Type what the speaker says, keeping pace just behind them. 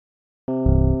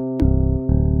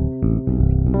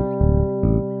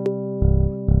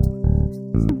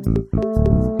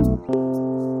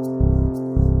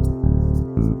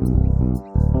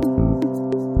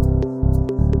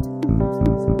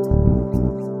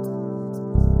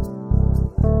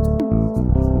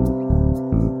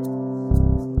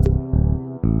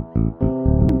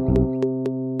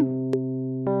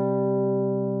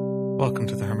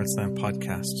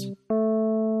podcast.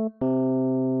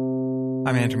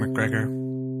 I'm Andrew McGregor,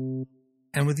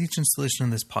 and with each installation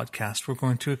in this podcast, we're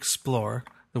going to explore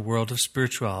the world of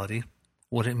spirituality,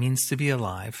 what it means to be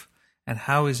alive, and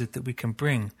how is it that we can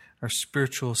bring our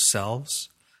spiritual selves,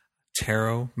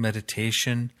 tarot,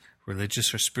 meditation,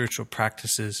 religious or spiritual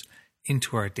practices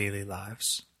into our daily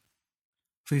lives.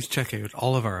 Please check out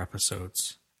all of our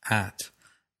episodes at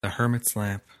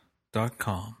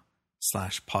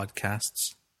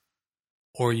thehermitslamp.com/podcasts,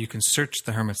 or you can search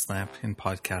The Hermit's Lamp in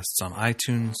podcasts on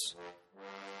iTunes,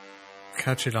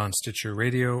 catch it on Stitcher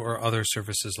Radio or other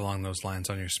services along those lines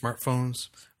on your smartphones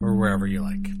or wherever you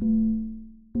like.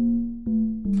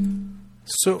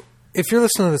 So, if you're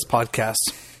listening to this podcast,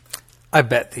 I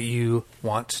bet that you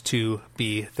want to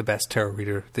be the best tarot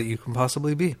reader that you can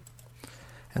possibly be.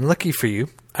 And lucky for you,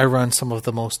 I run some of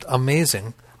the most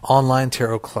amazing online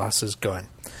tarot classes going.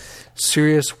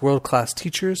 Serious world-class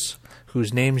teachers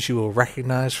whose names you will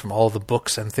recognize from all the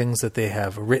books and things that they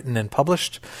have written and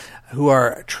published, who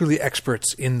are truly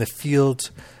experts in the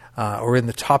field or in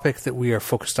the topic that we are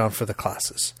focused on for the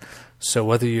classes. So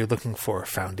whether you're looking for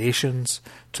foundations,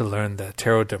 to learn the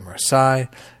Tarot de Marseille,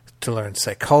 to learn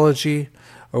psychology,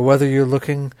 or whether you're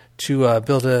looking to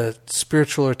build a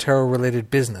spiritual or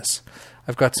tarot-related business,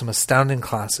 I've got some astounding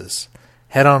classes.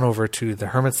 Head on over to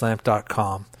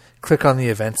thehermitslamp.com, click on the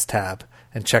events tab,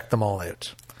 and check them all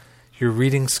out. Your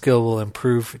reading skill will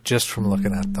improve just from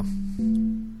looking at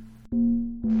them.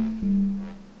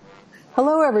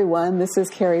 Hello, everyone. This is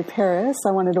Carrie Paris.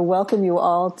 I wanted to welcome you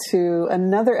all to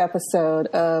another episode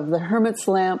of the Hermit's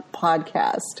Lamp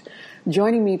podcast.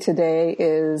 Joining me today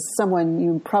is someone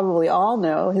you probably all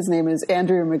know. His name is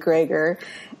Andrew McGregor.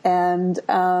 And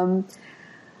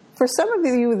for some of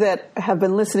you that have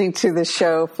been listening to this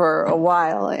show for a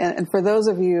while, and for those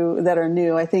of you that are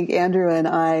new, I think Andrew and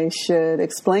I should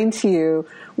explain to you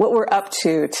what we're up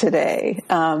to today.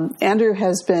 Andrew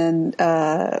has been...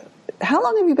 how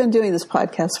long have you been doing this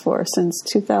podcast for? Since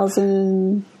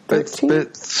 2013? It's been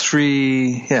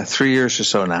 3 years or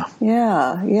so now.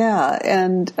 Yeah.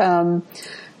 And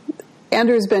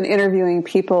Andrew's been interviewing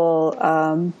people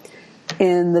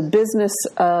in the business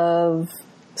of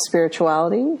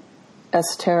spirituality,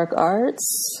 esoteric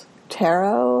arts,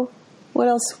 tarot. What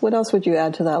else would you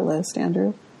add to that list,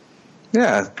 Andrew?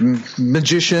 Yeah,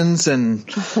 magicians and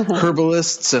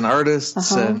herbalists and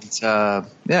artists and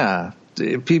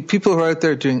people who are out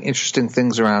there doing interesting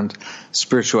things around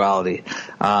spirituality,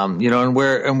 and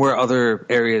where other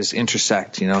areas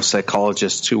intersect.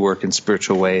 Psychologists who work in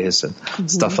spiritual ways and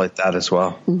stuff like that as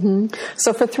well. Mm-hmm.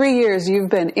 So for 3 years, you've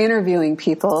been interviewing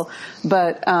people,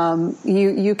 but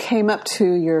you came up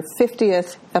to your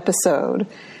 50th episode,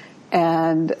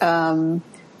 and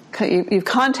you've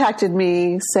contacted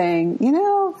me saying,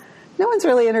 no one's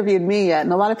really interviewed me yet,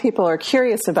 and a lot of people are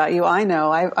curious about you. I know.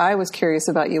 I was curious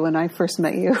about you when I first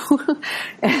met you,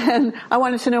 and I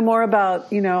wanted to know more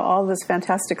about all this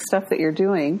fantastic stuff that you're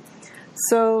doing.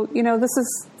 So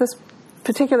this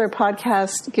particular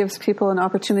podcast gives people an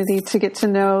opportunity to get to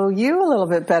know you a little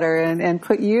bit better and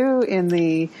put you in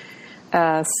the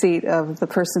seat of the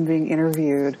person being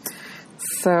interviewed.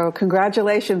 So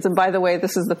congratulations. And by the way,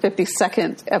 this is the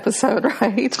 52nd episode,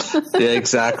 right? Yeah,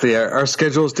 exactly. Our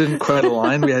schedules didn't quite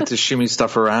align. We had to shimmy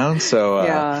stuff around. So,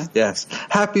 yes.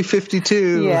 Happy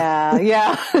 52.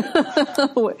 Yeah.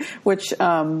 Which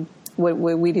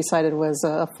we decided was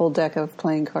a full deck of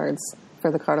playing cards for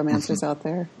the cardomancers out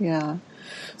there. Yeah.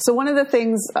 So one of the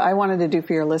things I wanted to do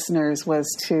for your listeners was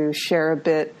to share a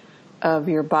bit of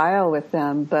your bio with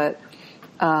them, but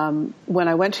when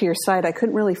I went to your site, I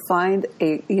couldn't really find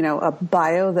a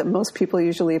bio that most people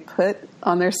usually put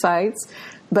on their sites.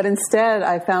 But instead,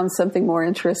 I found something more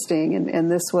interesting,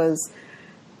 and this was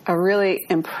a really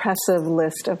impressive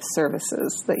list of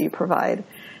services that you provide.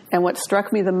 And what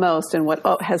struck me the most, and what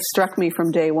has struck me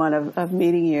from day one of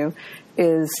meeting you,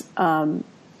 is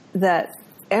that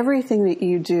everything that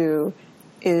you do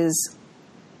is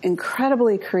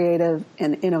incredibly creative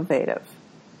and innovative.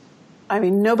 I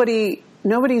mean, nobody's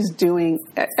doing,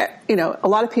 a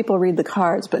lot of people read the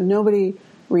cards, but nobody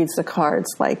reads the cards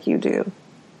like you do.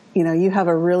 You have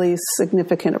a really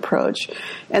significant approach.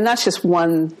 And that's just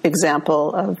one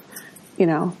example of,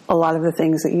 a lot of the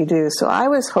things that you do. So I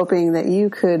was hoping that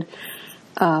you could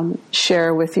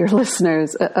share with your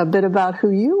listeners a bit about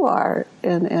who you are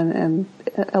and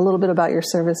a little bit about your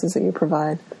services that you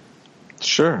provide.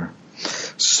 Sure.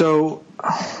 So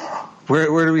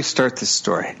where do we start this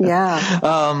story? Yeah.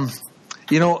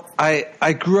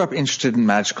 I grew up interested in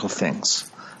magical things.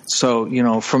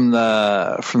 So, from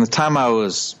the time I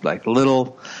was like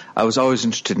little, I was always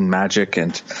interested in magic,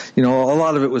 and, a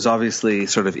lot of it was obviously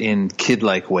sort of in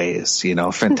kid-like ways,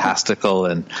 fantastical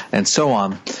and so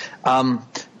on.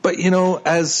 But,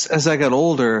 as I got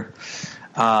older,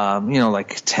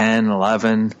 like 10,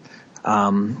 11,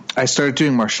 I started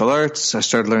doing martial arts. I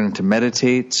started learning to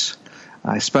meditate.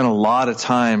 I spent a lot of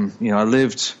time,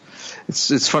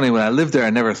 it's funny, when I lived there, I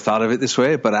never thought of it this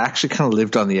way, but I actually kind of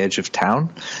lived on the edge of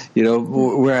town.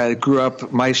 Where I grew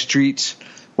up, my street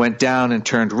went down and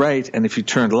turned right, and if you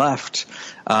turned left,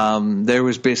 there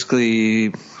was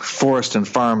basically forest and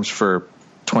farms for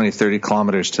 20, 30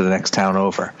 kilometers to the next town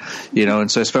over,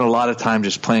 and so I spent a lot of time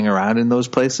just playing around in those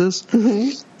places.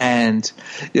 Mm-hmm. And,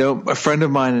 a friend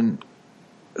of mine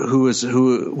who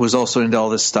was also into all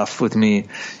this stuff with me,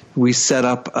 we set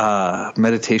up a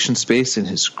meditation space in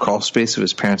his crawl space of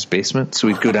his parents' basement. So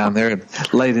we'd go down there and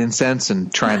light incense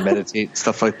and try and meditate,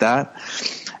 stuff like that.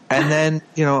 And then,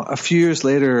 a few years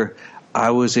later,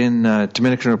 I was in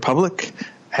Dominican Republic,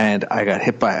 and I got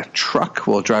hit by a truck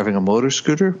while driving a motor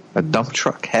scooter, a dump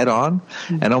truck, head on,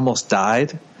 and almost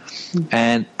died.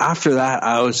 And after that,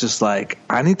 I was just like,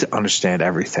 I need to understand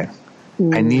everything.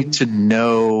 I need to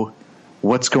know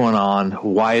what's going on.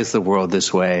 Why is the world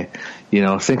this way?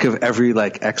 Think of every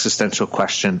like existential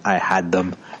question. I had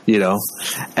them,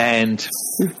 and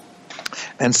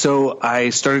so I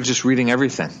started just reading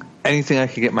anything I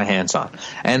could get my hands on.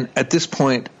 And at this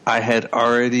point, I had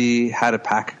already had a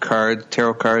pack of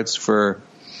tarot cards for,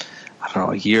 I don't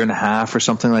know, a year and a half or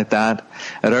something like that.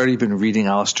 I'd already been reading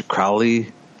Aleister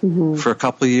Crowley for a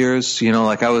couple of years.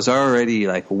 I was already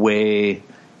like way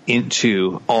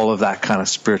into all of that kind of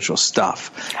spiritual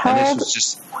stuff. I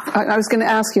was going to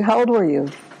ask you, how old were you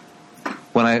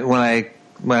when I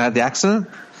had the accident?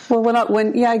 Well,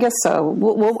 I guess so.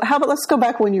 Well, how about let's go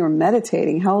back when you were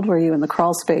meditating. How old were you in the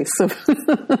crawl space of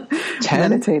 10?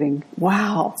 Meditating?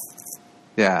 Wow.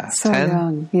 Yeah. So 10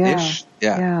 young. Yeah.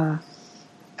 Yeah.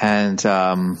 And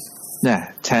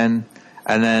 10.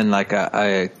 And then like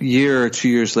a year or 2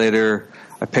 years later,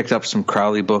 I picked up some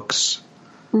Crowley books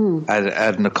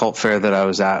at an occult fair that I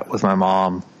was at with my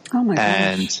mom. Oh my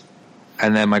gosh.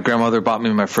 And then my grandmother bought me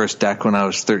my first deck when I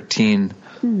was 13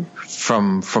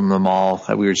 from the mall.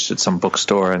 We were just at some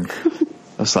bookstore, and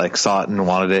I was like, saw it and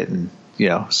wanted it, and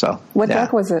so. What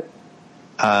deck was it?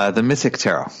 The Mythic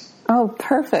Tarot. Oh,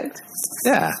 perfect.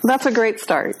 Yeah. That's a great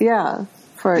start. Yeah.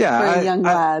 For a young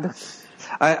lad.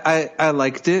 I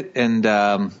liked it, and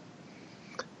and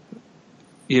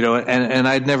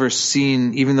I'd never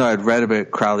seen, even though I'd read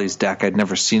about Crowley's deck, I'd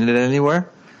never seen it anywhere.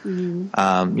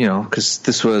 Mm-hmm. Because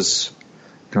this was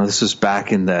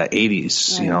back in the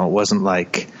 80s. Right. It wasn't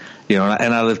like,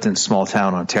 and I lived in small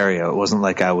town Ontario. It wasn't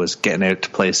like I was getting out to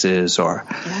places or,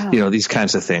 these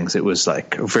kinds of things. It was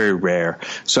like very rare.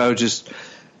 So I would just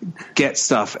get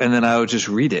stuff, and then I would just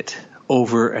read it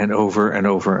over and over and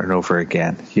over and over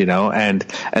again, and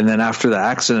then after the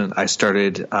accident, I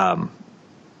started, I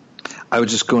would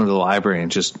just go into the library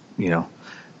and just,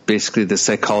 basically the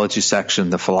psychology section,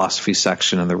 the philosophy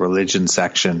section, and the religion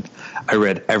section. I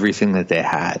read everything that they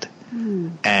had.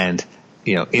 And,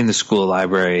 in the school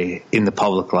library, in the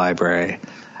public library.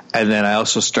 And then I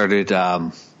also started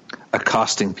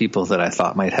accosting people that I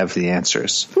thought might have the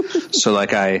answers. So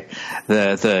like I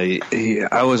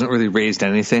wasn't really raised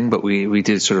anything, but we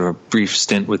did sort of a brief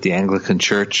stint with the Anglican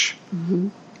Church,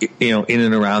 in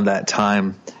and around that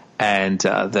time. And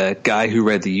the guy who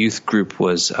read the youth group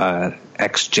was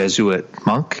ex-Jesuit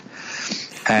monk.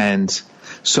 And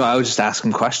so I would just ask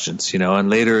him questions, and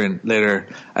later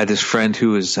I had this friend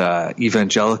who was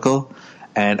evangelical.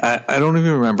 And I don't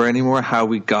even remember anymore how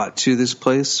we got to this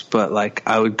place, but like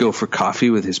I would go for coffee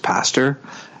with his pastor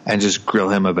and just grill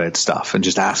him about stuff and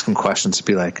just ask him questions and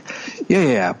be like,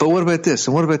 yeah, but what about this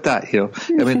and what about that?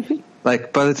 I mean,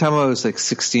 like by the time I was like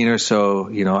 16 or so,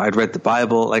 I'd read the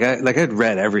Bible, I'd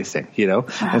read everything,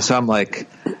 and so I'm like,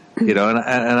 and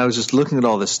I was just looking at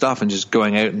all this stuff and just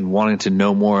going out and wanting to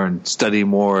know more and study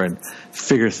more and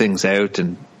figure things out,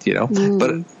 and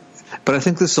but I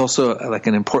think this is also like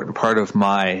an important part of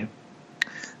my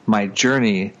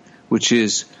journey, which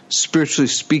is, spiritually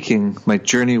speaking, my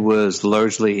journey was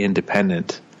largely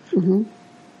independent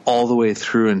all the way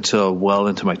through until well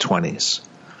into my 20s.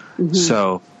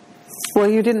 So, well,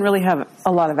 you didn't really have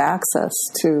a lot of access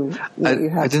to what you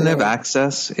have. I didn't have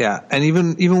access, yeah. And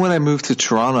even when I moved to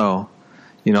Toronto,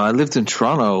 I lived in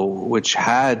Toronto, which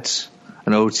had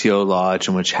an OTO lodge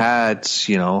and which had,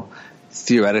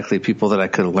 theoretically people that I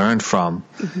could learn from.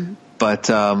 But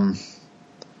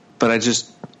I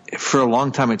just, for a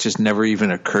long time, it just never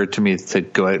even occurred to me to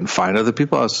go out and find other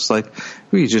people. I was just like,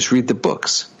 well, you just read the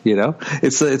books, you know?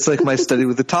 It's like my study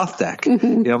with the Thoth deck. You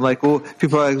know, I'm like, well,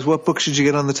 people are like, what book should you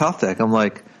get on the Thoth deck? I'm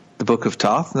like, the Book of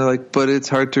Thoth. And they're like, but it's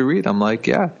hard to read. I'm like,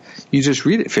 yeah, you just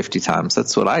read it 50 times.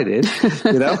 That's what I did,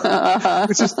 you know,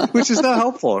 which is not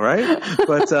helpful, right?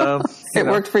 But it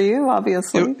worked for you,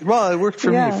 obviously. It worked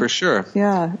for me for sure.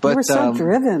 Yeah, but you were so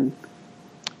driven.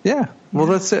 Yeah, well,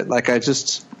 that's it. Like I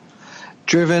just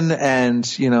driven,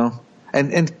 and you know,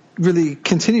 and really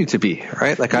continue to be,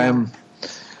 right? Like I'm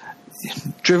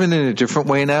driven in a different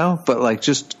way now, but like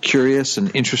just curious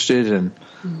and interested, and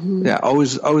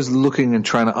always looking and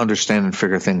trying to understand and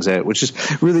figure things out, which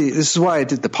is really, this is why I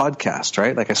did the podcast,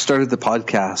 right? Like I started the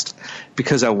podcast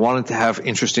because I wanted to have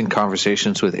interesting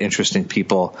conversations with interesting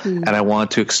people, and I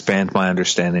wanted to expand my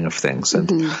understanding of things.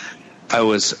 And I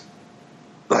was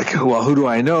like, well, who do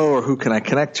I know, or who can I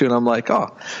connect to? And I'm like,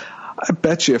 oh, I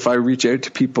bet you if I reach out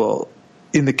to people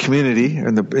in the community or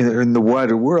in the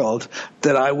wider world,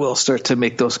 that I will start to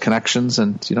make those connections.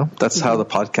 And, you know, that's how the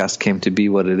podcast came to be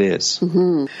what it is.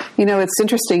 You know, it's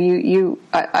interesting.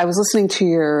 I was listening to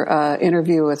your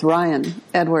interview with Ryan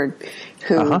Edward,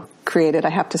 who created, I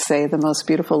have to say, the most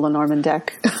beautiful Lenormand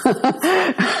deck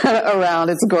around.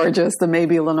 It's gorgeous, the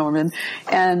Maybe Lenormand.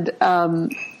 And,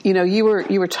 you know, you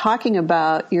were talking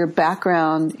about your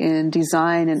background in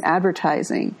design and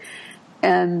advertising.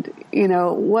 And, you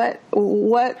know,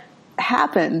 what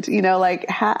happened, you know, like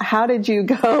how did you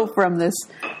go from this,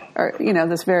 or, you know,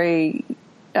 this very,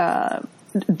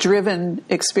 driven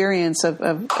experience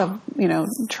of, you know,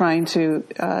 trying to,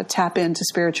 tap into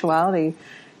spirituality,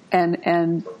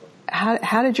 and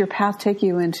how did your path take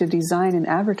you into design and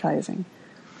advertising?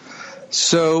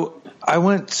 So I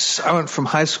went from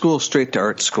high school straight to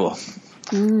art school.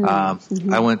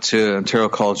 I went to Ontario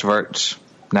College of Art,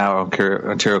 now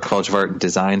Ontario College of Art and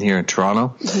Design here in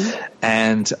Toronto.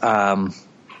 And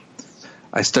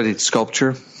I studied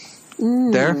sculpture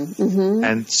there.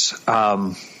 And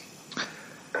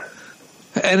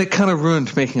it kind of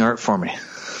ruined making art for me,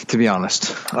 to be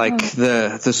honest. Like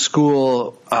the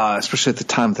school, especially at the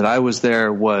time that I was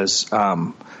there, was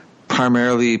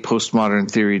primarily postmodern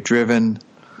theory driven.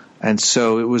 And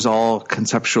so it was all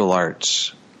conceptual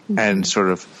arts and sort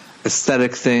of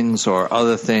aesthetic things or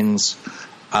other things.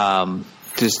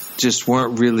 Just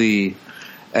weren't really,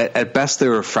 at best they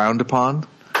were frowned upon.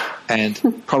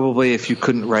 And probably if you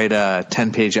couldn't write a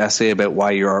 10-page essay about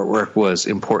why your artwork was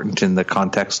important in the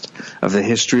context of the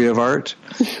history of art,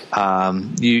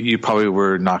 you probably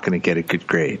were not going to get a good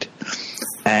grade.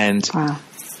 And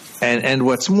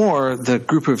what's more, the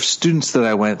group of students that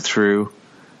I went through,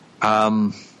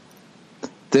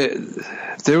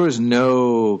 there was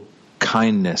no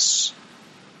kindness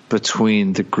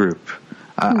between the group.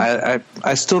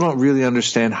 I still don't really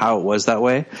understand how it was that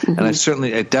way. And I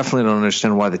definitely don't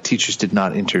understand why the teachers did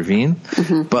not intervene.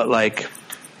 But like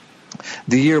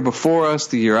the year before us,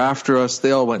 the year after us,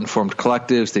 they all went and formed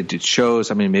collectives. They did shows.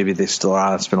 I mean, maybe they still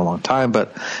are. It's been a long time,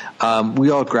 but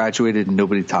we all graduated and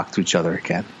nobody talked to each other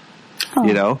again,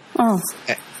 you know?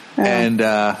 And,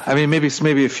 I mean,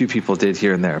 maybe a few people did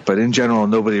here and there, but in general,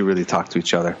 nobody really talked to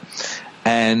each other.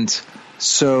 And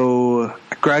so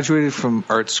I graduated from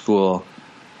art school.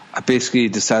 I basically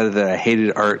decided that I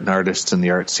hated art and artists in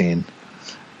the art scene.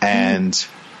 And so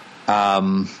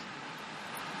I'm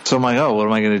like, oh, what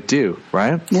am I going to do,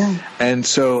 right? Yeah. And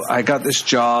so I got this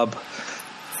job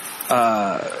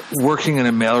working in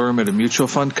a mailroom at a mutual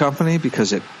fund company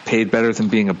because it paid better than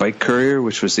being a bike courier,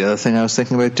 which was the other thing I was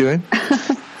thinking about doing.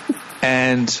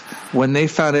 And when they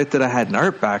found out that I had an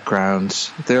art background,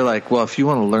 they're like, well, if you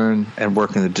want to learn and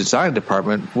work in the design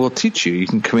department, we'll teach you. You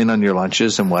can come in on your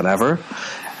lunches and whatever.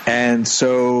 And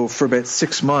so for about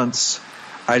 6 months,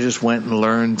 I just went and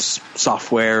learned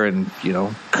software and, you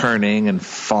know, kerning and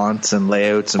fonts and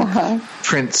layouts and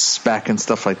print spec and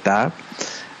stuff like that.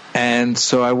 And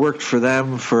so I worked for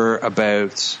them for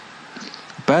about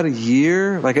a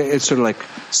year. Like it's sort of like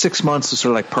 6 months is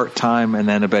sort of like part-time, and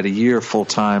then about a year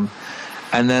full-time.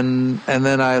 And then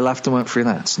I left and went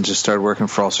freelance and just started working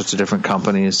for all sorts of different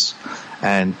companies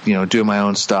and, you know, doing my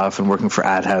own stuff and working for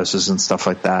ad houses and stuff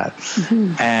like that.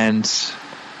 And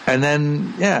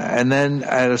then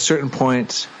at a certain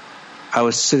point I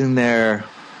was sitting there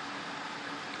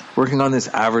working on this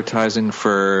advertising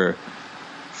for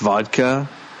vodka.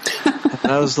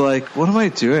 And I was like, what am I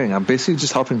doing? I'm basically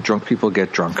just helping drunk people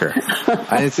get drunker.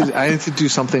 I need to do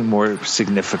something more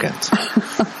significant.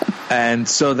 And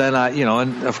so then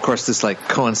and of course this like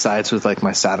coincides with like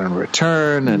my Saturn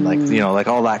return and like, you know, like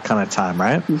all that kind of time.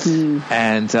 Right.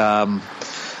 And,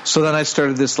 so then I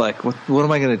started this like, what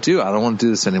am I going to do? I don't want to do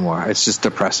this anymore. It's just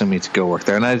depressing me to go work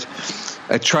there. And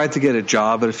I tried to get a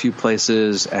job at a few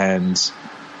places, and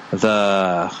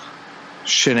the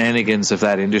shenanigans of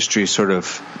that industry sort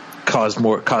of caused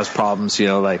problems, you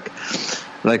know,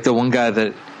 like the one guy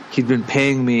that he'd been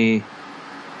paying me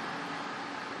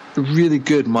really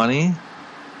good money,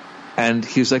 and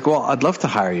he was like, well, I'd love to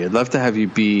hire you. I'd love to have you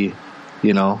be,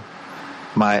 you know,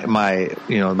 my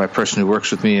person who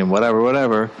works with me and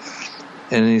whatever.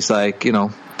 And he's like, you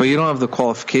know, but you don't have the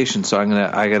qualifications, so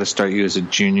I got to start you as a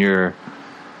junior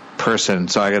person.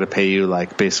 So I got to pay you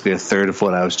like basically a third of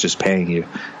what I was just paying you,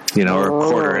 you know, or a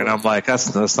quarter. And I'm like,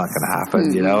 that's not going to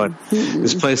happen, you know. And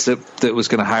this place that was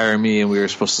going to hire me, and we were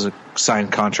supposed to sign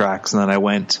contracts, and then I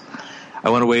went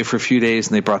away for a few days,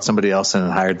 and they brought somebody else in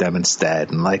and hired them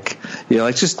instead. And like, you know,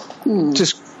 like just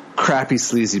crappy,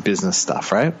 sleazy business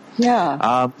stuff, right?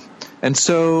 Yeah. And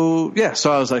so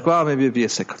I was like, well, maybe I'll be a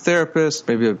psychotherapist,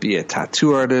 maybe I'll be a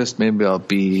tattoo artist, maybe I'll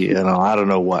be, you know, I don't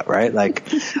know what, right?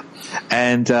 Like,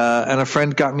 and a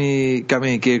friend got me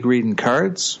a gig reading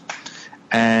cards,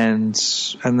 and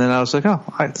then I was like, oh,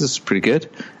 this is pretty good.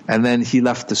 And then he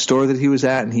left the store that he was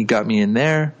at, and he got me in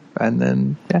there, and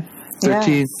then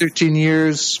 13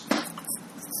 years.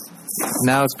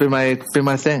 Now it's been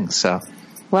my thing. So.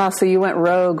 Wow, so you went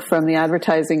rogue from the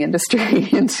advertising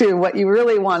industry into what you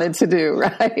really wanted to do,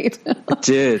 right? I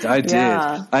did.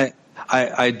 Yeah.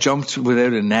 I jumped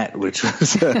without a net, which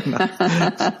was it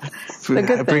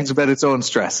brings about its own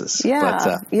stresses.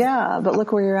 Yeah, but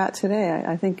look where you're at today.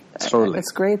 I think totally.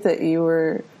 It's great that you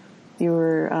were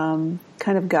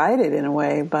kind of guided in a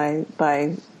way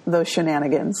by those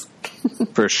shenanigans.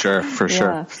 For sure.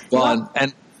 Well,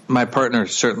 and my partner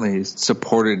certainly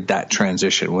supported that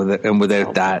transition with it, and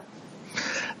without that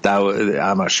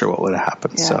I'm not sure what would have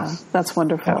happened. Yeah, so that's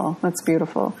wonderful. Yeah. That's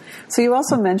beautiful. So you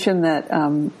also mentioned that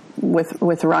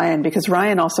with Ryan, because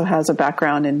Ryan also has a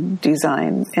background in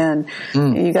design, and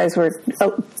you guys were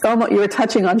you were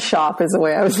touching on shop is the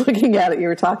way I was looking at it. You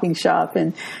were talking shop,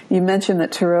 and you mentioned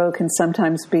that tarot can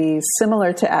sometimes be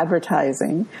similar to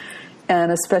advertising,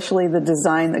 and especially the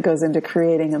design that goes into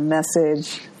creating a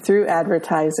message through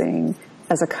advertising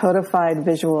as a codified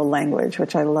visual language,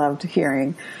 which I loved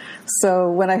hearing. So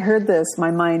when I heard this,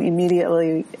 my mind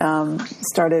immediately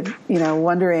started, you know,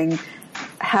 wondering,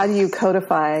 how do you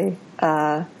codify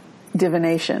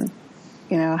divination?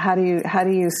 You know, how do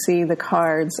you see the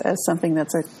cards as something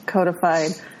that's a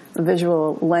codified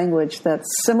visual language that's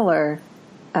similar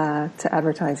to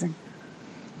advertising?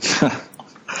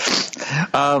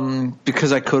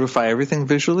 Because I codify everything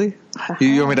visually.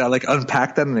 You want me to like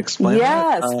unpack that and explain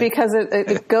that? Yes, because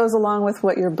it goes along with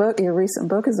what your recent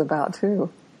book is about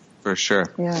too. For sure.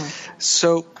 Yeah.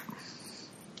 So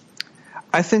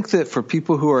I think that for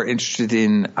people who are interested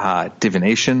in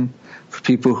divination, for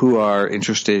people who are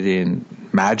interested in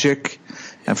magic,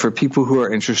 and for people who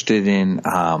are interested in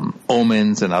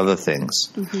omens and other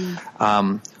things,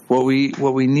 what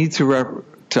we need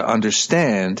to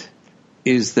understand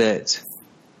is that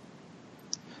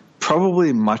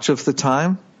probably much of the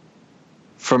time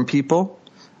from people,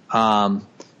 and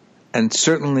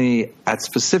certainly at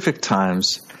specific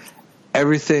times,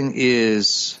 everything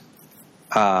is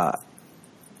a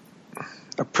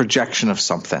projection of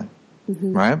something,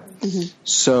 right?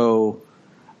 So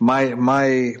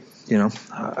my you know,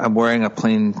 I'm wearing a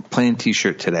plain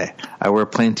t-shirt today. I wear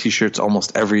plain t-shirts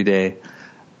almost every day.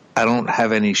 I don't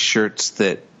have any shirts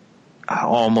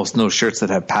almost no shirts that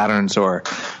have patterns or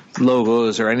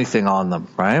logos or anything on them,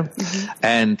 right?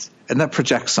 And that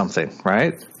projects something,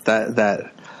 right?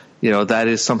 That you know, that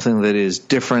is something that is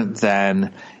different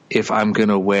than if I'm going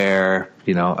to wear,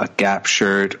 you know, a Gap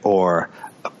shirt or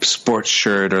a sports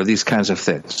shirt or these kinds of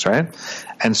things, right?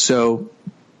 And so,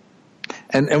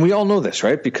 and we all know this,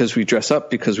 right? Because we dress up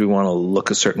because we want to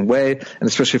look a certain way, and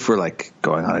especially if we're like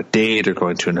going on a date or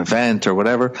going to an event or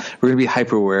whatever, we're going to be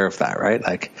hyper aware of that, right?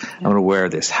 Like, I'm going to wear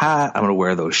this hat, I'm going to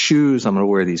wear those shoes, I'm going to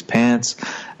wear these pants,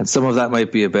 and some of that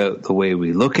might be about the way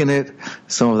we look in it,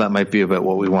 some of that might be about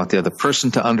what we want the other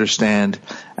person to understand,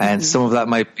 and some of that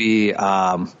might be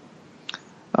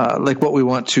like what we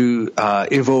want to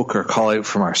evoke or call out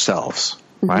from ourselves,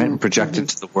 right? And project it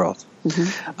to the world.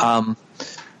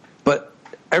 But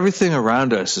everything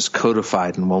around us is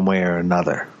codified in one way or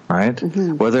another, right?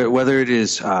 Whether it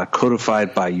is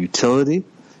codified by utility,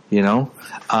 you know,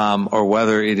 or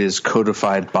whether it is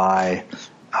codified by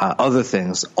other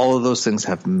things, all of those things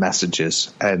have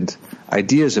messages and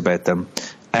ideas about them.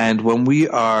 And when we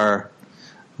are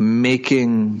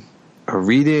making a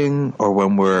reading, or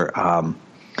when we're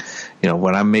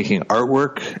when I'm making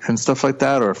artwork and stuff like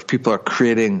that, or if people are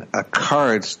creating a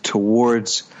card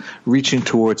reaching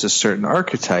towards a certain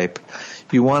archetype,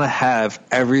 you want to have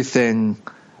everything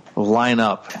line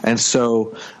up. And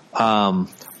so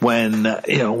when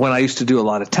I used to do a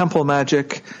lot of temple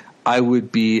magic, I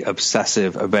would be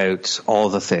obsessive about all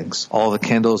the things. All the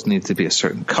candles need to be a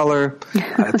certain color.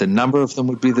 The number of them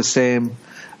would be the same.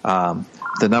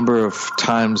 The number of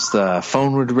times the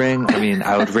phone would ring.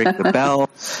 I would ring the bell.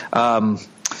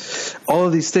 All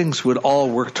of these things would all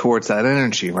work towards that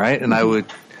energy, right? And I would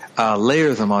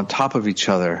layer them on top of each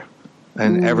other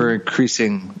in ever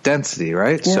increasing density,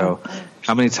 right? Yeah. So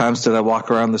how many times did I walk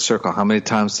around the circle? How many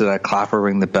times did I clap or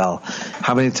ring the bell?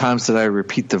 How many times did I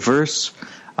repeat the verse?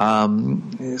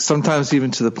 Sometimes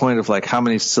even to the point of like how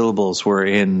many syllables were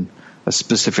in a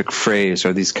specific phrase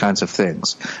or these kinds of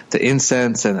things. The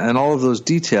incense and all of those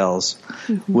details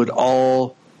would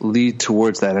all lead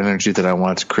towards that energy that I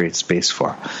wanted to create space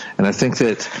for. And I think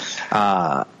that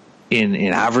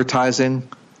in advertising,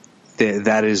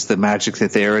 that is the magic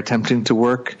that they are attempting to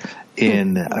work.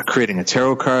 In creating a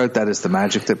tarot card, that is the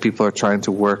magic that people are trying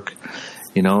to work.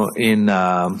 In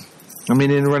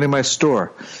running my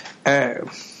store.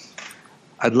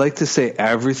 I'd like to say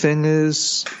everything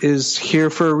is here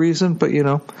for a reason, but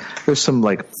there's some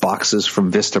like boxes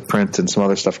from Vistaprint and some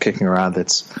other stuff kicking around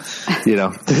that's,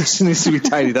 this needs to be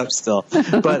tidied up still.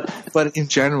 But in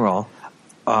general,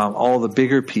 all the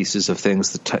bigger pieces of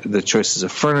things, the choices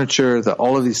of furniture,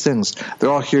 all of these things,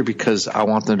 they're all here because I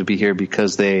want them to be here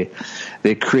because they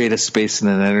create a space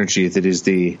and an energy that is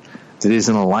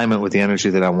in alignment with the energy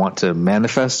that I want to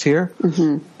manifest here,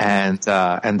 and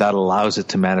that allows it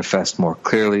to manifest more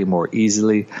clearly, more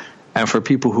easily, and for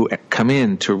people who come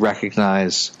in to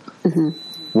recognize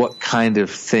what kind of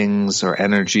things or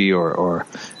energy or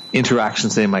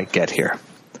interactions they might get here.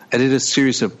 I did a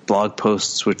series of blog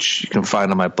posts, which you can find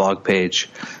on my blog page,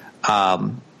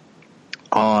 on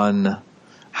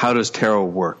how does tarot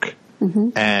work,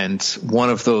 and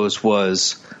one of those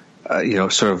was.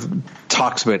 Sort of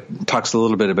talks a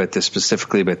little bit about this,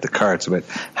 specifically about the cards, about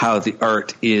how the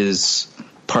art is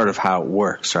part of how it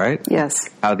works, right? Yes.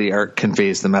 How the art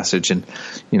conveys the message, and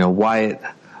why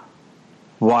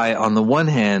on the one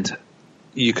hand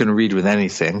you can read with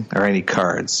anything or any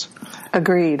cards.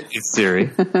 Agreed. In theory.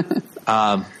 But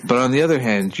on the other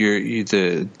hand,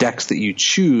 the decks that you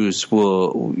choose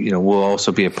will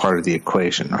also be a part of the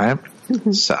equation, right?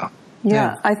 So.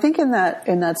 Yeah, I think in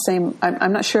that same,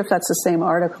 I'm not sure if that's the same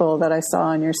article that I saw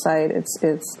on your site. It's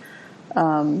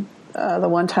the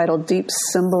one titled "Deep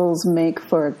Symbols Make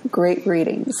for Great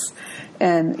Readings,"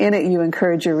 and in it you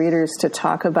encourage your readers to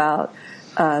talk about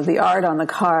the art on the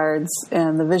cards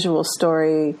and the visual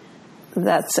story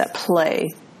that's at play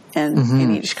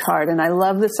in each card. And I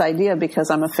love this idea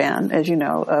because I'm a fan, as you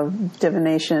know, of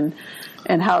divination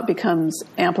and how it becomes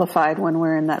amplified when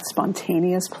we're in that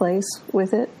spontaneous place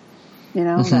with it.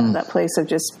 That place of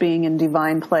just being in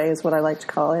divine play is what I like to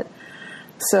call it.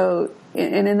 So,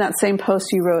 and in that same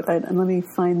post you wrote, let me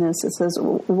find this. It says,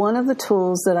 one of the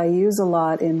tools that I use a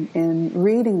lot in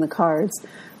reading the cards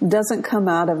doesn't come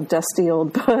out of dusty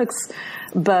old books,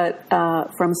 but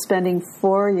from spending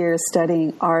 4 years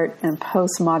studying art and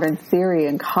postmodern theory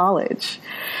in college.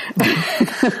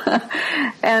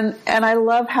 and I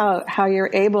love how you're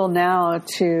able now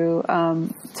to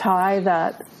tie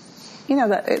that.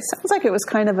 That it sounds like it was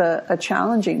kind of a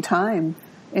challenging time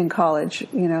in college,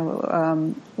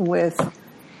 with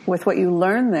what you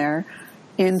learned there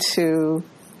into,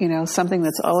 something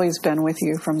that's always been with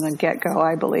you from the get-go,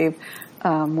 I believe,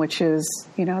 which is,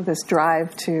 this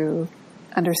drive to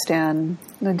understand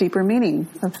the deeper meaning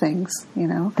of things,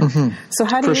 So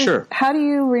how do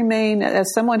you remain,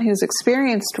 as someone who's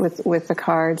experienced with the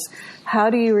cards, how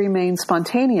do you remain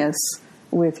spontaneous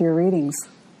with your readings?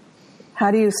 How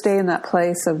do you stay in that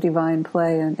place of divine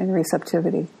play and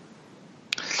receptivity?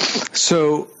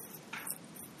 So,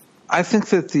 I think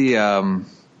that the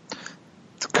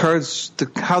cards,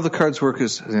 how the cards work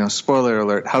is, spoiler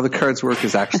alert, how the cards work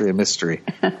is actually a mystery,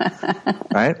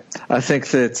 right? I think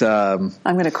that I'm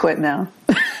going to quit now.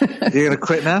 You're going to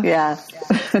quit now? Yeah.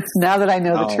 Now that I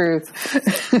know the truth.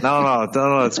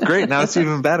 No, it's great. Now it's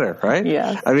even better, right?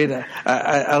 Yeah.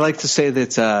 I like to say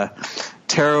that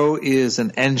tarot is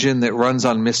an engine that runs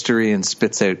on mystery and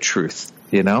spits out truth,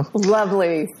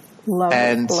 Lovely. Love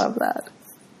that.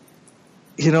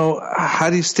 How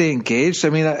do you stay engaged?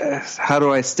 How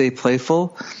do I stay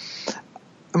playful?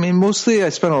 Mostly I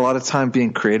spend a lot of time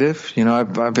being creative.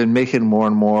 I've been making more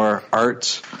and more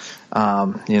art.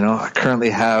 I currently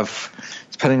have,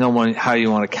 depending on how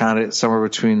you want to count it, somewhere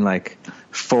between like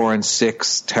 4 and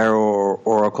 6 tarot or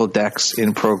oracle decks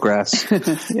in progress.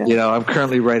 Yeah. You know, I'm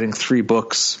currently writing 3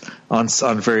 books on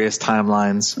various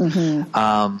timelines.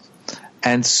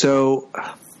 And so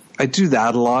I do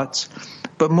that a lot,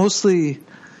 but mostly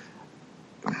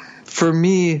for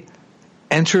me,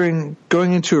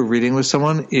 going into a reading with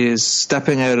someone is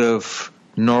stepping out of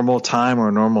normal time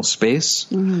or normal space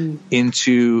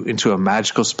into a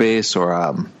magical space or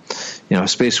a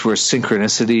space where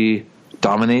synchronicity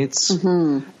dominates.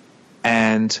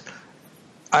 And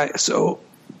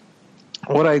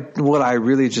what I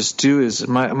really just do is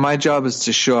my job is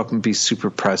to show up and be super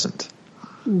present.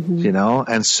 You know,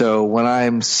 and so when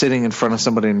I'm sitting in front of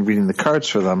somebody and reading the cards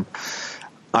for them,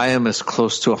 I am as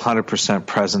close to 100%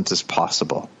 present as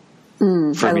possible. I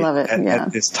love it.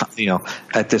 At this time, you know,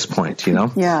 at this point, you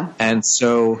know? Yeah. And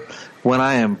so when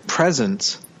I am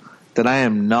present, then I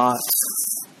am not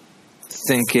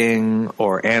thinking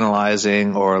or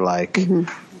analyzing or like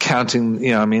counting,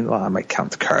 you know, I mean, well, I might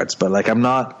count the cards, but like I'm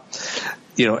not,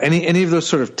 you know, any of those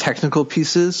sort of technical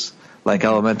pieces, like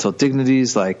elemental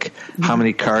dignities, like how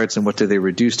many cards and what do they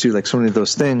reduce to, like so many of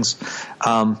those things.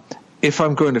 If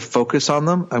I'm going to focus on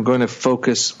them, I'm going to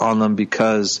focus on them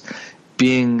because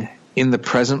being in the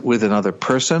present with another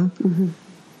person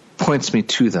points me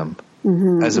to them,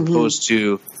 as opposed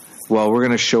to, well, we're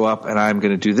going to show up and I'm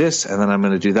going to do this and then I'm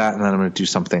going to do that and then I'm going to do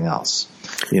something else,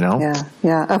 you know?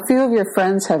 Yeah. A few of your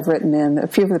friends have written in, a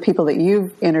few of the people that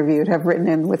you've interviewed have written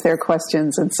in with their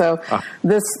questions. And so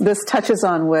this touches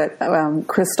on what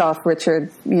Christoph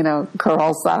Richard, you know,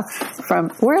 Carlza from,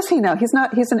 where is he now?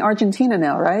 He's in Argentina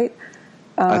now, right?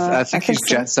 I think he's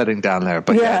jet setting down there,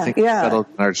 but I think he's settled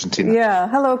in Argentina. Yeah.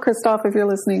 Hello, Christoph, if you're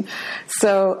listening.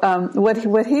 So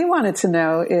what he wanted to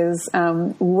know is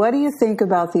what do you think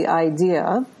about the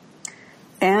idea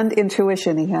and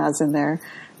intuition he has in there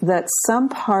that some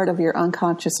part of your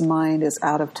unconscious mind is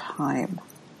out of time?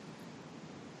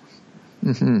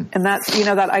 And that's, you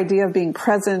know, that idea of being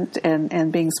present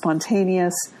and being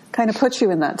spontaneous kind of puts you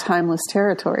in that timeless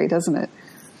territory, doesn't it?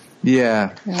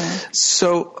 Yeah.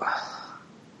 So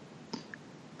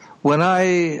during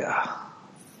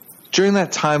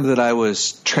that time that I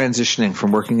was transitioning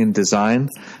from working in design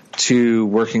to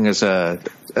working as a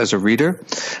reader,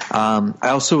 I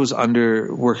also was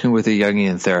working with a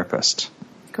Jungian therapist.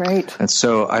 Great. And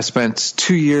so I spent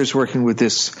 2 years working with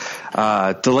this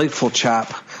delightful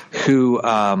chap who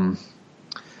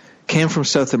came from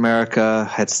South America,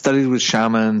 had studied with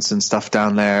shamans and stuff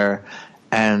down there,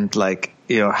 and like,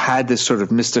 you know, had this sort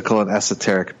of mystical and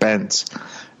esoteric bent,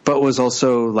 but was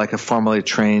also like a formally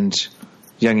trained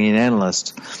Jungian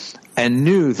analyst and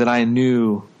knew that I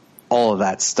knew all of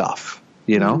that stuff,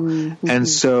 you know? And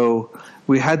so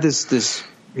we had this,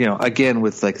 you know, again,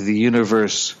 with like the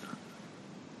universe,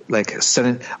 like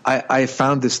I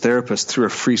found this therapist through a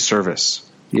free service,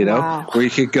 you know, where you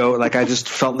could go, like I just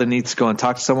felt the need to go and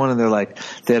talk to someone, and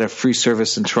they had a free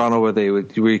service in Toronto where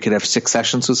you could have 6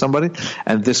 sessions with somebody,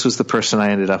 and this was the person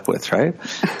I ended up with, right?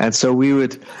 And so we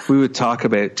would talk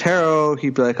about tarot.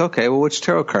 He'd be like, okay, well, which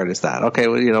tarot card is that? Okay,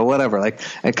 well, you know, whatever, like,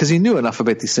 because he knew enough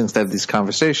about these things to have these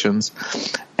conversations,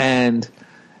 and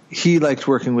he liked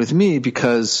working with me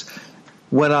because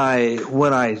when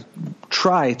I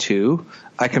try to,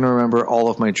 I can remember all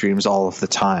of my dreams all of the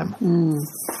time.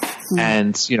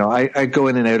 And, you know, I go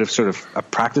in and out of sort of a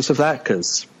practice of that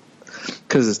because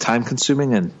it's time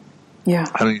consuming, and I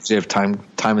don't usually have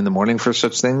time in the morning for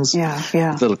such things.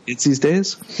 Little kids these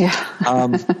days.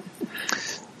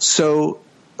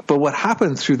 But what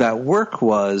happened through that work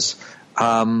was,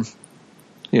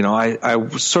 you know, I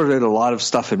sorted out a lot of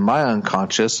stuff in my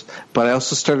unconscious, but I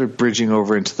also started bridging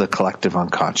over into the collective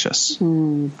unconscious.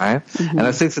 Right? And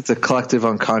I think that the collective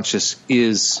unconscious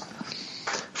is,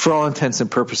 for all intents and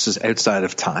purposes, outside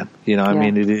of time. You know, I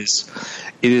mean, it is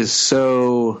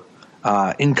so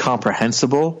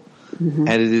incomprehensible, and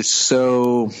it is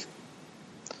so,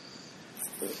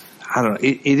 I don't know,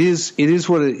 it is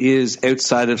what it is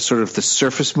outside of sort of the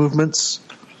surface movements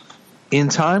in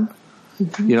time.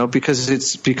 You know, because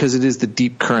it is the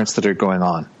deep currents that are going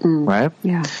on, right?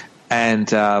 Yeah. And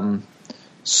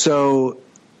so,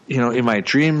 you know, in my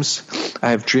dreams,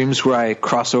 I have dreams where I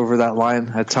cross over that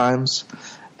line at times,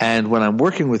 and when I'm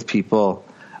working with people,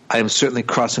 I am certainly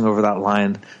crossing over that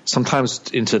line,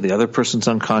 sometimes into the other person's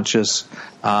unconscious,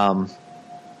 and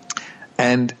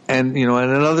you know,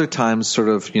 and at other times, sort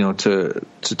of, you know, to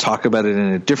talk about it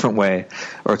in a different way,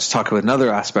 or to talk about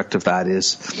another aspect of that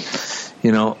is,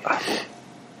 you know,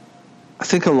 I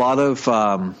think a lot of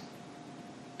I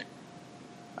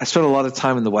spent a lot of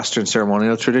time in the Western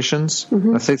ceremonial traditions.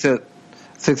 I think that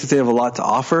they have a lot to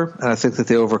offer, and I think that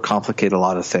they overcomplicate a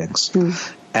lot of things.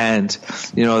 And,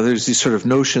 there's this sort of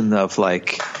notion of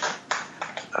like,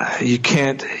 you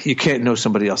can't know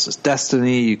somebody else's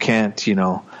destiny. You can't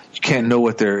know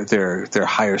what their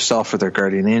higher self or their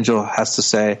guardian angel has to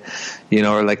say,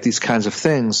 or like these kinds of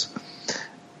things.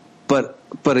 But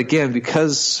again,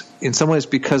 because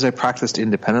I practiced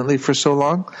independently for so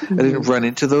long, I didn't run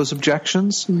into those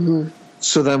objections. Mm-hmm.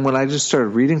 So then when I just started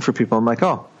reading for people, I'm like,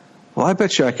 oh, well, I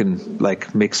bet you I can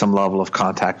like make some level of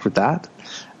contact with that.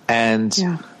 And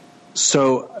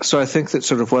so I think that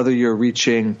sort of whether you're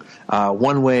reaching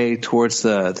one way towards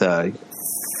the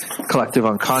collective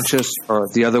unconscious or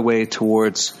the other way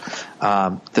towards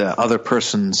the other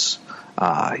person's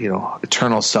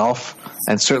eternal self,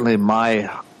 and certainly my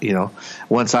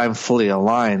once I'm fully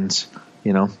aligned,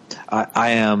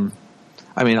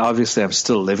 obviously I'm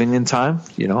still living in time,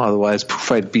 otherwise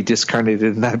if I'd be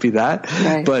discarnated and that'd be that.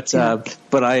 Right. But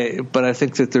I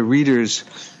think that the readers,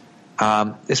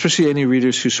 especially any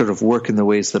readers who sort of work in the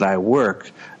ways that I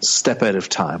work, step out of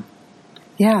time.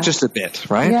 Yeah. Just a bit,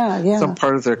 right? Yeah. Some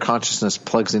part of their consciousness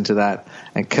plugs into that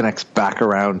and connects back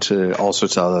around to all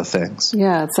sorts of other things.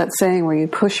 Yeah, it's that saying where you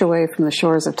push away from the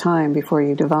shores of time before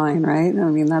you divine, right? I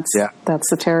mean, that's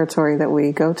the territory that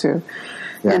we go to.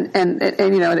 Yeah. And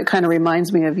it kind of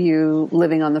reminds me of you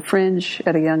living on the fringe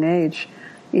at a young age.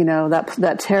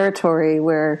 That territory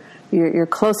where you're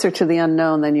closer to the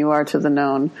unknown than you are to the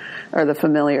known or the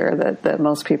familiar that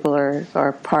most people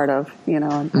are part of,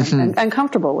 and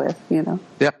comfortable with,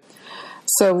 Yeah.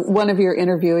 So one of your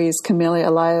interviewees, Camelia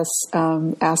Elias,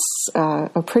 asks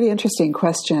a pretty interesting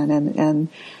question, and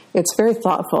it's very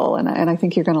thoughtful, and I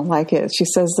think you're going to like it. She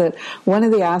says that one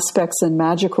of the aspects in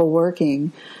magical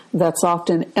working that's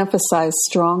often emphasized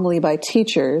strongly by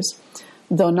teachers,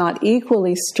 though not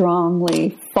equally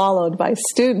strongly followed by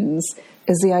students,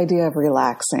 is the idea of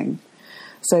relaxing.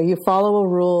 So you follow a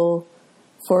rule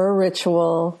for a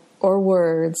ritual or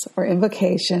words or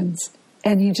invocations,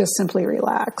 and you just simply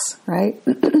relax, right?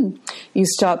 You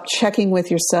stop checking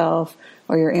with yourself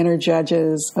or your inner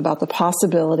judges about the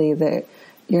possibility that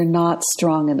you're not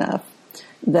strong enough,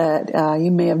 that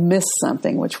you may have missed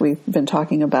something, which we've been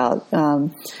talking about.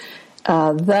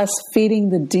 Thus, feeding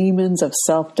the demons of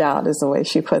self-doubt is the way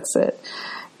she puts it.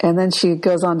 And then she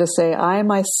goes on to say, I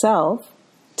myself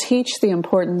teach the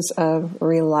importance of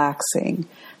relaxing,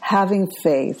 having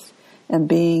faith, and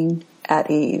being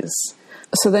at ease.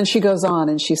 So then she goes on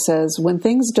and she says, when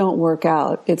things don't work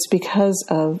out, it's because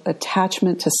of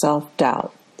attachment to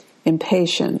self-doubt,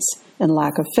 impatience, and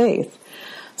lack of faith.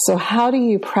 So how do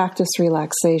you practice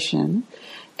relaxation?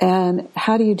 And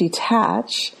how do you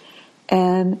detach?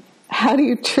 And how do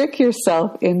you trick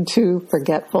yourself into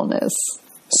forgetfulness?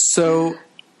 So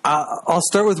I'll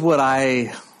start with what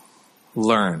I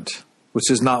learned, which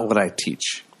is not what I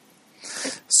teach.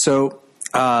 So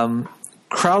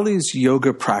Crowley's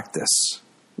yoga practice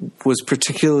was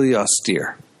particularly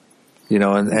austere,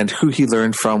 and who he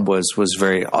learned from was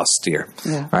very austere,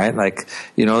 right? Like,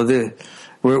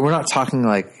 we're not talking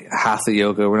like hatha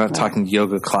yoga. We're not talking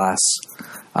yoga class,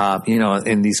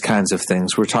 in these kinds of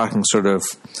things. We're talking sort of,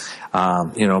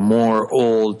 more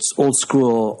old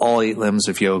school, all 8 limbs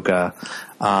of yoga,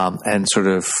 and sort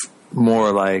of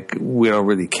more like we don't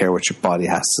really care what your body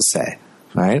has to say,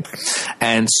 right?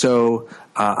 And so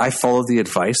I followed the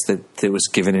advice that was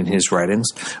given in his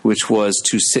writings, which was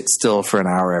to sit still for an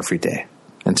hour every day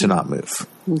and to not move.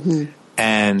 Mm-hmm.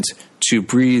 And to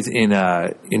breathe in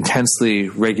a intensely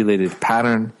regulated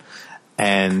pattern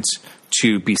and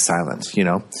to be silent.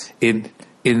 In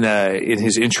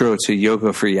his intro to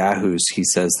Yoga for Yahoos, he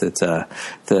says that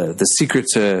the secret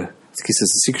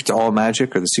to all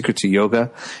magic, or the secret to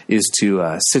yoga, is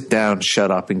to sit down,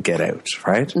 shut up, and get out.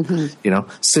 Right? Mm-hmm.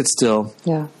 Sit still,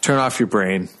 turn off your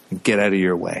brain, and get out of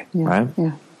your way. Right?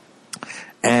 Yeah.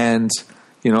 And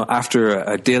after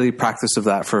a daily practice of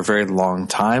that for a very long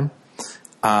time,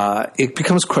 it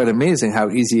becomes quite amazing how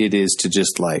easy it is to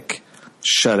just like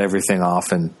shut everything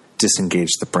off and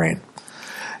disengage the brain.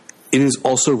 It is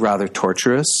also rather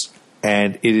torturous,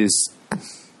 and it is.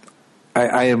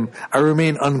 I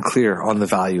remain unclear on the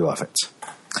value of it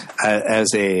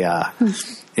as a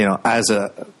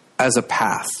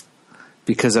path,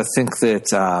 because I think that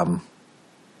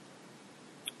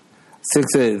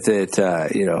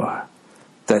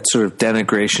that sort of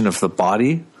denigration of the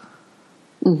body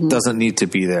doesn't need to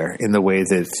be there in the way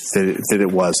that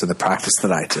it was in the practice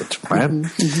that I did, right?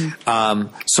 Mm-hmm.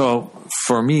 So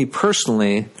for me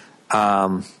personally,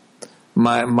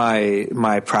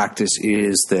 my practice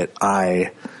is that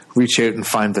I reach out and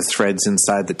find the threads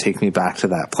inside that take me back to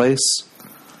that place,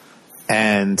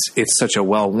 And it's such a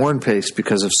well-worn pace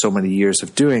because of so many years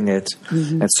of doing it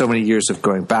and so many years of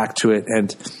going back to it.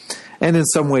 And in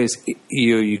some ways,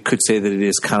 you could say that it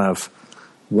is kind of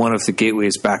one of the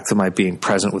gateways back to my being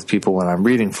present with people when I'm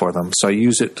reading for them. So I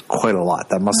use it quite a lot.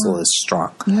 That muscle is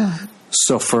strong. Yeah.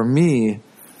 So for me,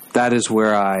 that is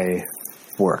where I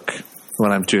work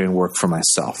when I'm doing work for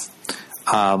myself.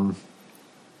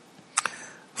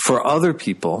 For other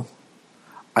people,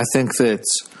 I think that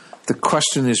the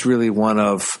question is really one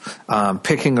of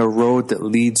picking a road that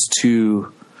leads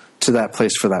to that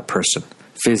place for that person.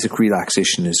 Phasic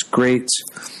relaxation is great.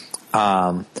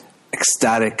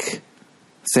 Ecstatic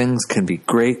things can be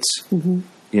great.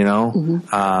 You know,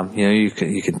 you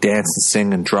can dance and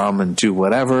sing and drum and do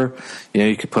whatever. You know,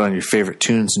 you can put on your favorite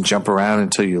tunes and jump around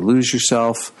until you lose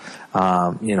yourself.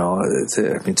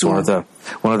 It's one of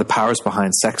the powers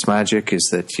behind sex magic is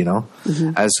that, you know,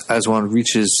 as one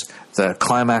reaches the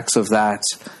climax of that,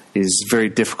 is very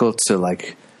difficult to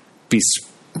like be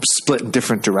split in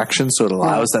different directions. So it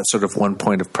allows that sort of one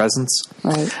point of presence.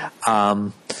 Right.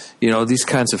 These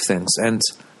kinds of things. And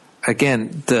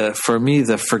again, for me,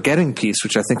 the forgetting piece,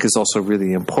 which I think is also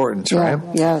really important, right?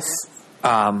 Yes.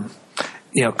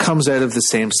 Comes out of the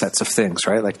same sets of things,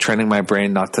 right? Like training my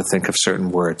brain not to think of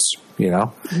certain words,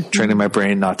 training my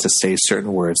brain not to say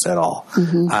certain words at all.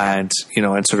 And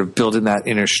sort of building that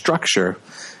inner structure.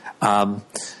 When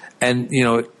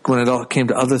it all came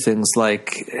to other things,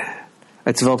 like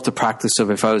I developed a practice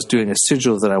of if I was doing a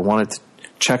sigil that I wanted to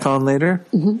check on later,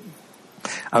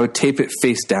 I would tape it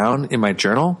face down in my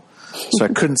journal so I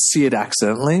couldn't see it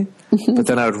accidentally. But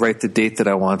then I would write the date that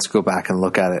I wanted to go back and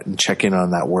look at it and check in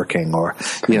on that working, or,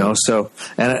 so,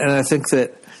 and I think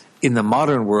that in the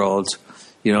modern world,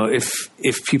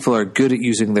 if people are good at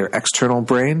using their external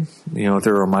brain,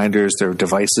 their reminders, their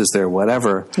devices, their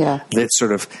whatever, that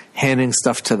sort of handing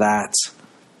stuff to that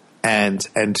and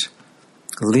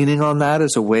leaning on that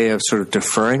as a way of sort of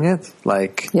deferring it.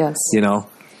 Like,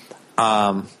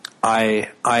 I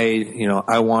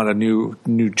want a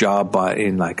new job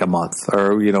in like a month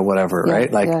or, whatever,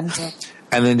 right? Like,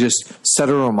 and then just set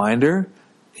a reminder,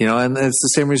 and it's the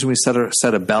same reason we set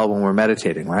a bell when we're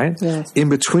meditating, right? Yes. In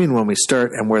between when we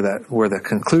start and where the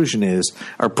conclusion is,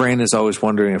 our brain is always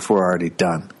wondering if we're already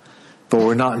done. But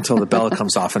we're not until the bell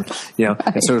comes off, and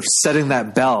and sort of setting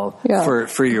that bell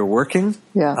for your working,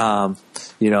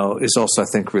 is also I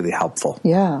think really helpful.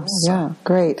 Yeah,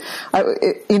 great.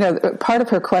 Part of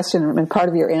her question and part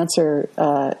of your answer,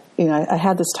 I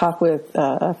had this talk with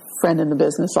a friend in the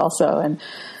business also, and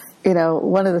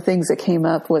one of the things that came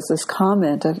up was this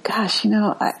comment of, "Gosh,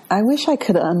 I wish I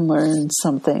could unlearn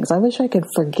some things. I wish I could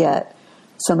forget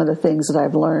some of the things that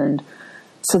I've learned."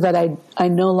 So that I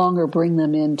no longer bring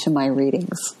them into my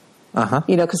readings,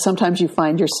 because sometimes you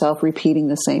find yourself repeating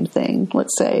the same thing.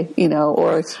 Let's say,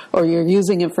 or you're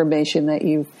using information that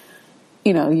you've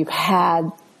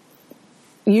had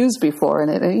used before,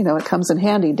 and it comes in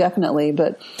handy definitely.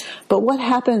 But what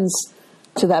happens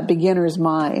to that beginner's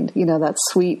mind? That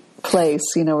sweet place,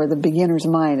 where the beginner's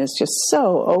mind is just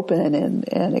so open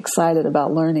and excited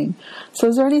about learning. So,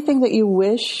 is there anything that you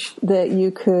wish that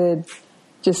you could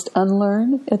just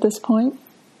unlearn at this point?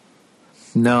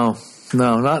 No,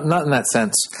 not in that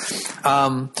sense.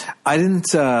 I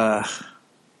didn't.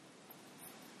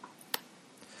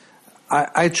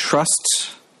 I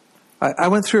trust. I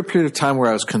went through a period of time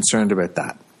where I was concerned about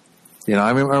that.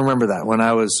 I remember that when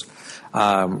I was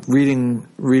reading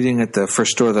at the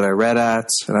first store that I read at,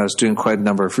 and I was doing quite a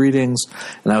number of readings,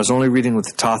 and I was only reading with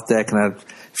the Thoth deck, and I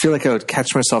feel like I would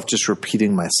catch myself just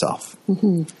repeating myself.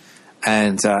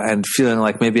 And feeling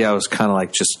like maybe I was kind of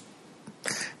like just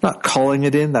not calling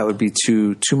it in. That would be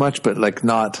too much, but like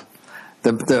not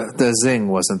the zing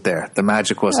wasn't there, the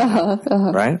magic wasn't there,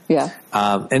 right? Yeah.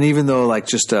 And even though like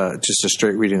just a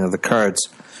straight reading of the cards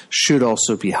should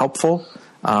also be helpful,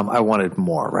 I wanted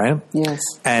more, right? Yes.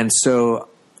 And so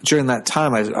during that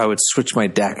time, I would switch my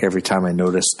deck every time I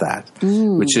noticed that,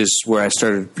 which is where I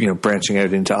started, branching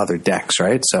out into other decks,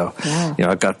 right? So,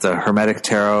 I got the Hermetic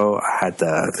Tarot, I had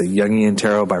the Jungian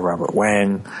Tarot by Robert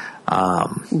Wang. I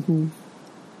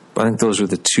think those were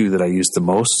the two that I used the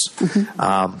most.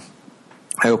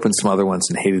 I opened some other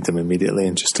ones and hated them immediately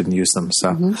and just didn't use them.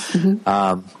 So,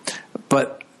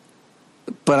 but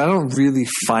I don't really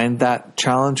find that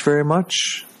challenge very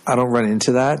much. I don't run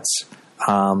into that.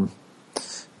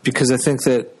 Because I think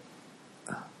that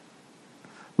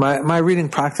my reading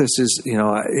practice is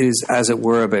as it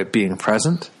were about being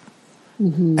present,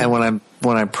 and when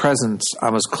I'm present,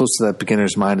 I'm as close to that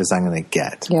beginner's mind as I'm going to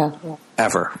get,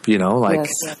 ever. Yes.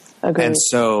 Agreed. And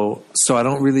so I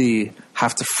don't really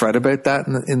have to fret about that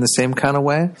in the same kind of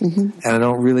way. And I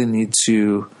don't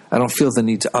feel the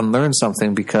need to unlearn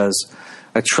something, because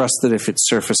I trust that if it's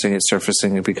surfacing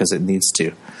it because it needs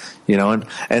to,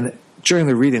 and during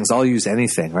the readings, I'll use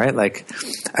anything, right? Like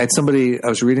I had somebody I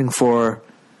was reading for,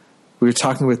 we were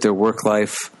talking about their work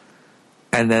life,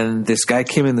 and then this guy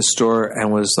came in the store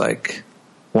and was like,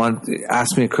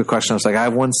 asked me a quick question. I was like, I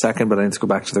have 1 second, but I need to go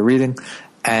back to the reading.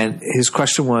 And his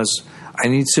question was, I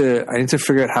need to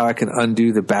figure out how I can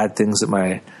undo the bad things that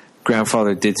my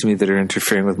grandfather did to me that are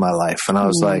interfering with my life. And I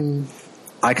was like,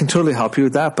 I can totally help you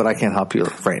with that, but I can't help you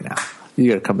right now. You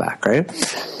got to come back, right?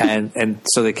 And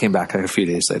so they came back like a few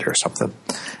days later or something.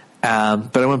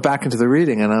 But I went back into the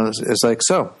reading, and I was like,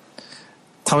 so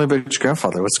tell me about your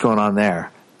grandfather. What's going on there?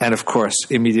 And of course,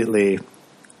 immediately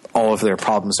all of their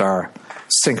problems are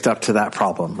synced up to that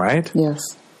problem, right? Yes.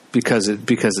 Because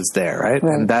it's there, right?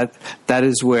 And that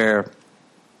is where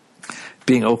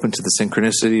being open to the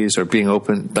synchronicities, or being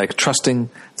open, like trusting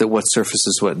that what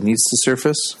surfaces what needs to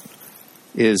surface,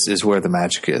 is where the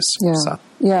magic is. Yeah, so.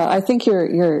 Yeah. I think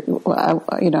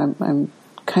I'm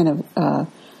kind of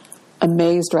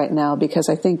amazed right now, because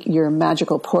I think your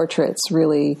magical portraits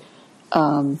really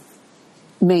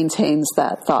maintains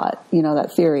that thought,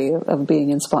 that theory of being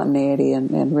in spontaneity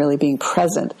and really being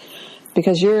present,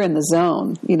 because you're in the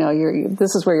zone.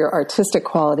 This is where your artistic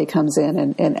quality comes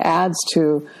in and adds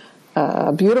to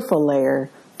a beautiful layer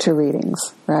to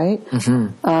readings, right? First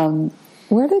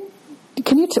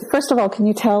of all, can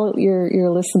you tell your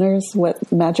listeners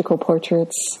what magical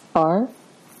portraits are?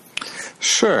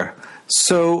 Sure.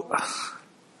 So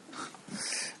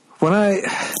when I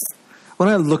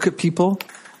look at people,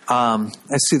 I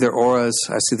see their auras,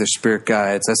 I see their spirit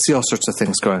guides, I see all sorts of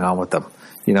things going on with them.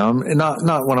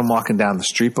 Not when I'm walking down the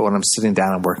street, but when I'm sitting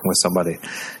down and working with somebody,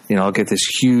 I'll get this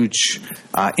huge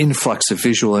influx of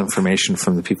visual information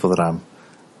from the people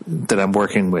that I'm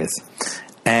working with.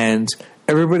 And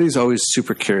everybody's always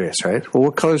super curious, right? Well,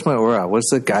 what color's my aura? What's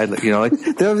the guide? They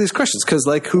have these questions, because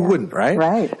who wouldn't, right?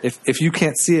 Right. If you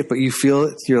can't see it, but you feel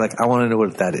it, you're like, I want to know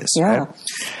what that is, right?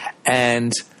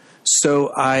 And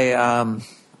so I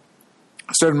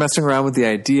started messing around with the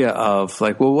idea of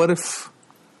what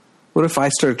if I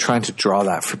started trying to draw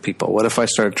that for people? What if I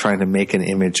started trying to make an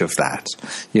image of that?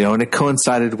 And it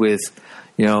coincided with,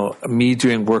 me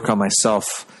doing work on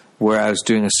myself, where I was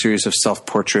doing a series of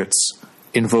self-portraits,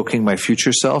 invoking my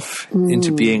future self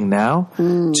into being now,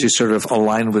 to sort of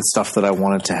align with stuff that I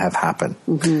wanted to have happen.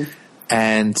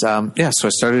 And so I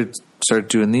started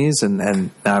doing these, and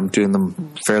now I'm doing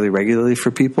them fairly regularly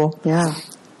for people. Yeah.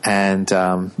 And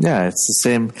it's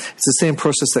the same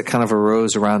process that kind of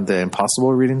arose around the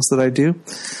impossible readings that I do,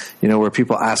 where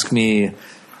people ask me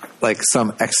like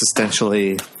some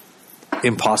existentially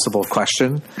impossible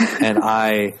question, and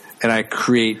I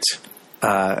create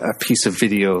a piece of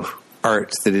video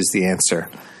art that is the answer,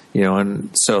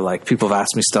 and so like people have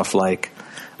asked me stuff like,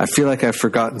 I feel like I've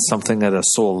forgotten something at a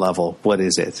soul level. What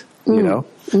is it? Or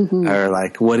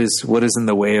like, what is in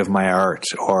the way of my art?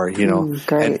 Or,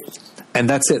 great. And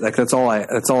that's it. Like, that's all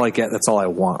I get. That's all I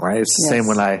want. Right. It's the same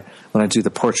when I do the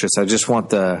portraits. I just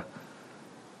want I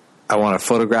want a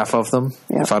photograph of them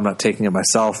if I'm not taking it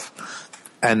myself.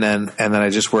 And then I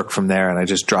just work from there, and I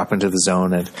just drop into the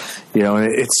zone, and,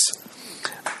 it's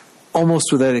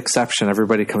almost without exception,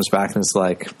 everybody comes back and is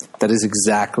like, that is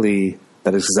exactly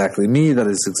me. That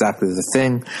is exactly the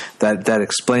thing that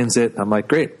explains it. I'm like,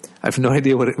 great. I have no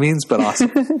idea what it means, but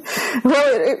awesome.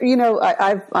 Well,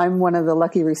 I'm one of the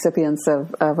lucky recipients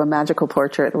of a magical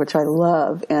portrait, which I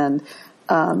love. And,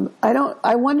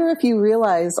 I wonder if you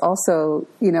realize also,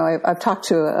 I've talked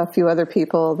to a few other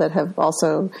people that have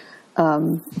also,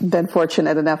 been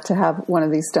fortunate enough to have one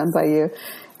of these done by you,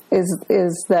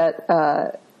 is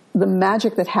that, the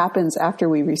magic that happens after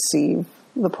we receive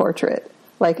the portrait,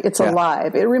 like it's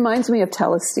alive. It reminds me of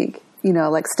telestique,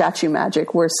 like statue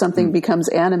magic, where something becomes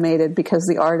animated because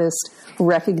the artist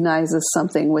recognizes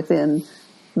something within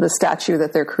the statue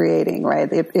that they're creating, right?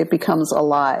 It becomes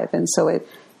alive. And so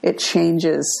it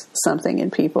changes something in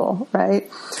people, right?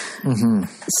 Mm-hmm.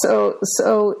 So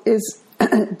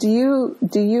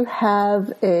do you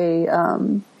have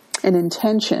an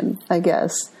intention, I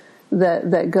guess,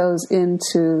 that goes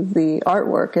into the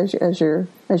artwork as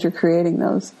you're creating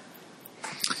those?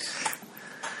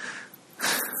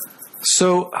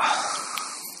 So,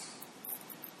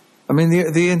 I mean,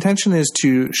 the intention is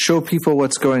to show people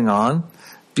what's going on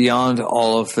beyond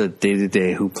all of the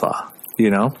day-to-day hoopla,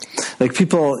 like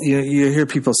people, you hear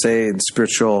people say in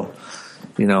spiritual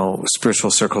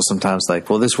circles sometimes, like,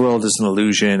 well, this world is an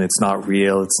illusion. It's not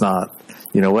real. It's not,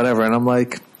 whatever. And I'm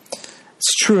like,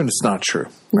 it's true and it's not true,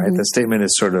 right? The statement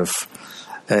is sort of,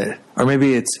 or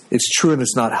maybe it's true and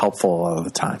it's not helpful a lot of the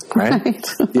time, right?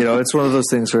 It's one of those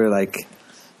things where like,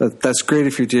 that's great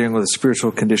if you're dealing with a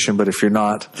spiritual condition, but if you're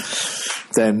not,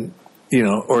 then,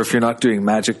 or if you're not doing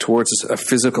magic towards a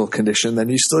physical condition, then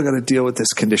you still got to deal with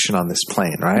this condition on this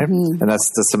plane, right? And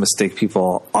that's the mistake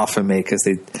people often make, as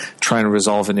they try and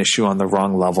resolve an issue on the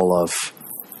wrong level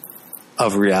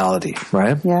of reality,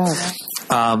 right? Yeah.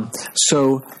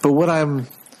 But what I'm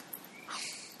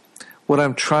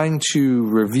trying to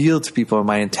reveal to people, and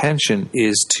my intention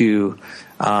is to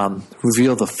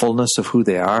reveal the fullness of who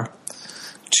they are,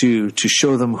 to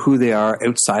show them who they are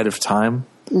outside of time,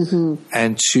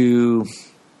 and to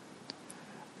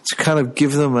kind of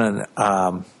give them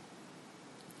a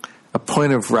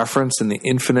point of reference in the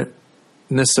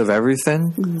infiniteness of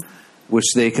everything,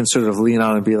 which they can sort of lean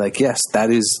on and be like, yes, that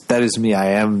is me.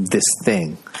 I am this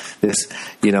thing, this,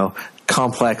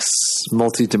 complex,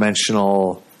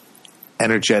 multidimensional,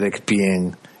 energetic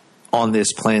being on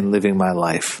this plane living my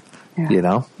life,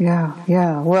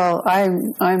 Yeah. Well,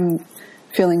 I'm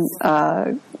feeling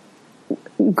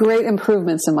great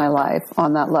improvements in my life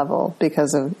on that level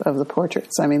because of the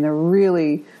portraits. I mean, they're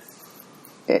really,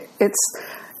 it's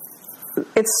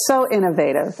so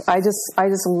innovative. I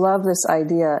just love this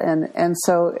idea. And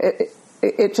so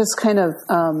it just kind of,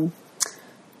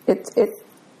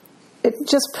 it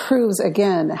just proves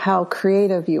again how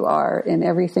creative you are in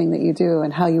everything that you do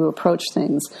and how you approach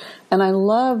things. And I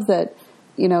love that,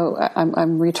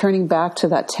 I'm returning back to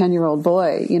that 10-year-old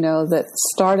boy, that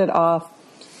started off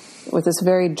with this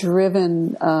very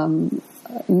driven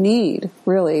need,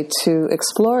 really, to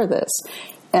explore this.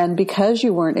 And because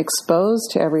you weren't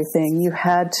exposed to everything, you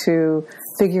had to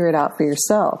figure it out for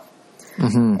yourself.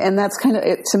 And that's kind of,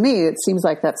 to me, it seems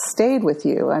like that stayed with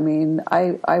you. I mean,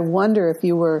 I wonder if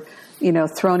you were,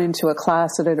 thrown into a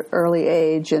class at an early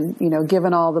age and,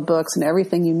 given all the books and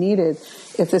everything you needed,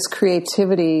 if this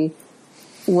creativity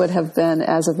would have been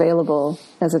as available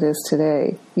as it is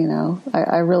today.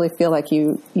 I really feel like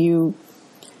you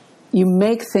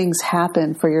make things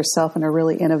happen for yourself in a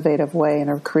really innovative way, in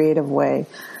a creative way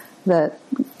that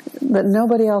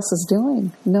nobody else is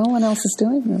doing. No one else is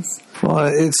doing this. Well,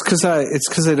 it's because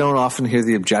I don't often hear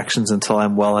the objections until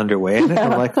I'm well underway in it.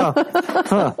 I'm like,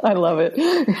 huh. I love it.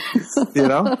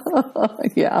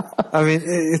 Yeah. I mean,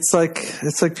 it's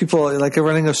like people like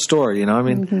running a store. I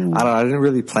mean, I didn't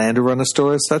really plan to run a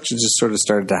store as such. It just sort of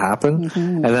started to happen,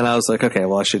 and then I was like, okay,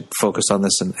 well, I should focus on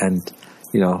this and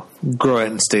grow it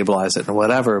and stabilize it and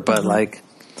whatever. But like,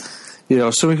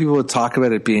 so many people would talk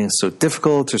about it being so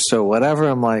difficult or so whatever.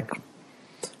 I'm like,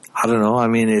 I don't know. I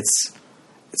mean, it's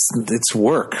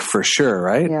work for sure,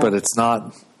 right? Yeah. But it's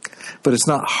not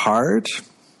hard.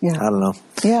 Yeah. I don't know.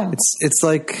 Yeah. It's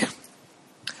like,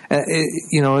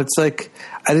 it's like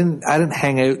I didn't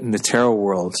hang out in the tarot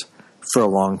world for a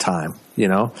long time,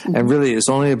 and really it's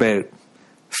only about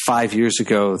 5 years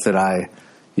ago that I,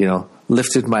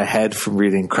 lifted my head from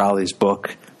reading Crowley's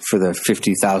book for the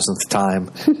 50,000th time.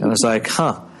 And I was like,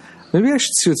 maybe I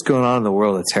should see what's going on in the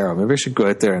world of tarot. Maybe I should go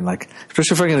out there and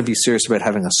especially if I'm going to be serious about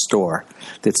having a store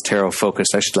that's tarot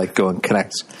focused, I should go and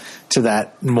connect to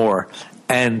that more.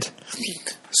 And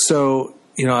so,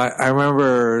 I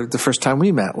remember the first time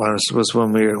we met was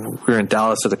when we were in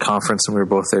Dallas at a conference and we were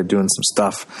both there doing some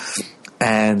stuff.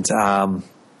 And,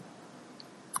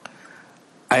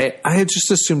 I had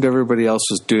just assumed everybody else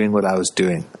was doing what I was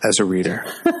doing as a reader.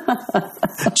 Do you know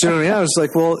what I mean? I was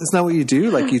like, well, isn't that what you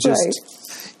do? Like you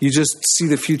just see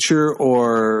the future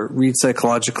or read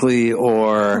psychologically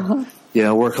or,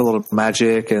 work a little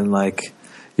magic and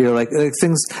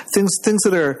things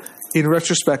that are in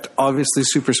retrospect, obviously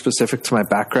super specific to my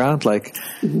background. Like,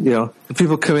 if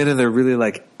people come in and they're really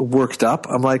worked up,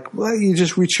 I'm like, well, you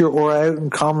just reach your aura out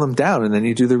and calm them down, and then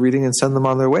you do the reading and send them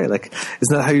on their way. Like,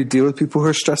 isn't that how you deal with people who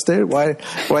are stressed out? Why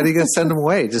do you send them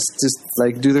away? Just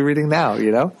do the reading now,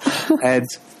 And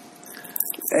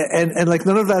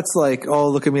none of that's oh,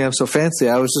 look at me, I'm so fancy.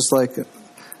 I was just like,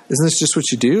 isn't this just what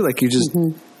you do? Like, you just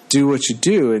do what you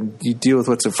do and you deal with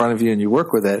what's in front of you and you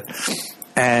work with it.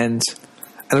 And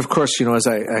of course, as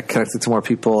I connected to more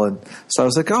people, and so I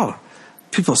was like, oh,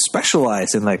 people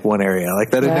specialize in one area.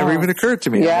 That had never even occurred to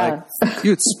me. Yeah. I'm like,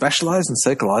 you would specialize in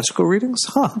psychological readings?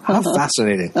 Huh, how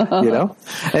fascinating,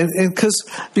 And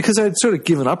because I'd sort of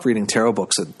given up reading tarot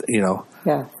books,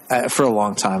 for a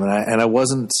long time, and I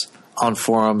wasn't on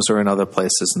forums or in other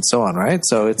places and so on, right?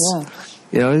 So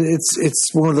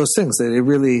it's one of those things that it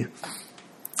really,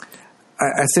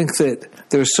 I think that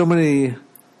there's so many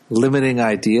limiting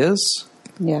ideas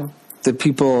that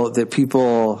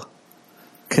people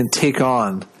can take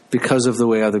on because of the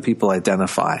way other people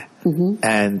identify.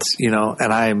 and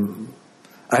and I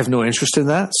have no interest in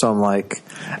that. So I'm like,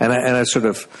 and I sort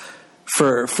of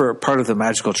for part of the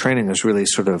magical training is really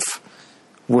sort of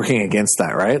working against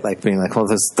that, right? Like being like, well,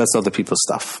 that's other people's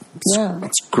stuff.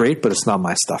 It's great, but it's not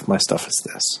my stuff. My stuff is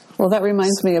this. Well, that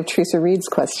reminds me of Teresa Reed's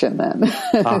question then,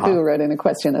 who wrote in a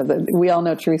question we all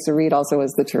know Teresa Reed also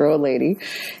was the Tarot lady.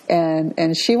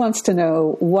 And she wants to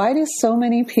know, why do so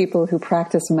many people who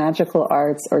practice magical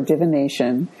arts or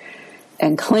divination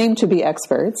and claim to be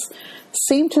experts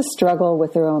seem to struggle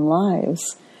with their own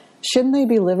lives? Shouldn't they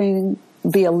be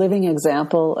a living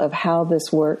example of how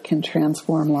this work can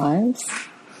transform lives?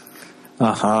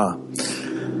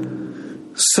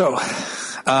 So,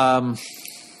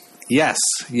 yes,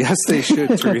 they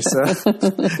should, Teresa.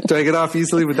 Do I get off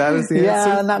easily with that as the answer?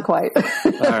 Yeah, not quite. All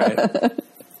right.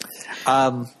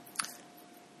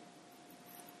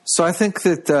 So I think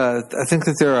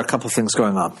that there are a couple of things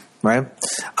going on, right?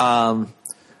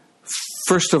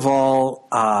 First of all,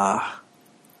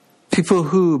 people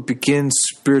who begin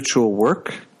spiritual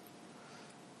work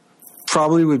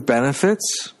probably would benefit.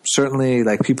 Certainly,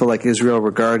 like people like Israel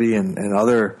Regardie and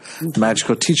other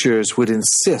magical teachers would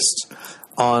insist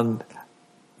on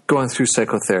going through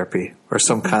psychotherapy or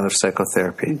some kind of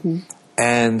psychotherapy.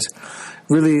 And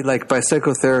really, like by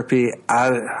psychotherapy,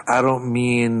 I don't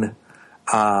mean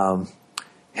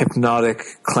hypnotic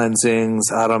cleansings.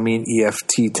 I don't mean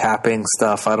EFT tapping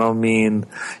stuff. I don't mean,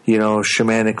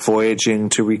 shamanic voyaging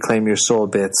to reclaim your soul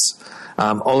bits.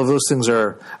 All of those things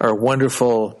are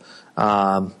wonderful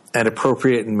and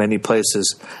appropriate in many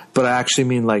places, but I actually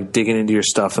mean like digging into your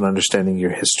stuff and understanding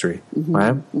your history,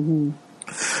 right?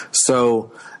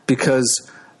 So, because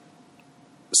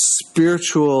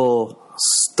spiritual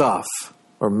stuff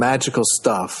or magical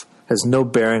stuff has no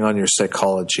bearing on your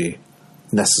psychology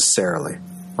necessarily,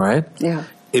 right? Yeah.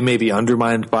 It may be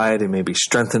undermined by it. It may be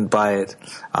strengthened by it.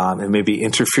 It may be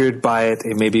interfered by it.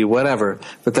 It may be whatever.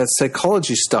 But that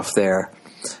psychology stuff there,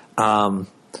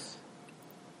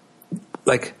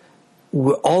 like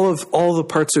all the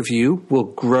parts of you will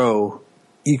grow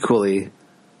equally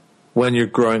when you're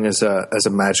growing as a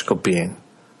magical being.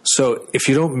 So if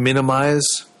you don't minimize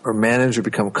or manage or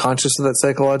become conscious of that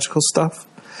psychological stuff,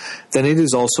 then it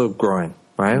is also growing,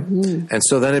 right? And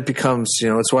so then it becomes,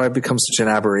 it's why it becomes such an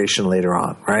aberration later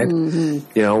on, right?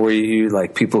 Where you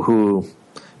like people who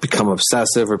become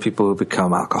obsessive or people who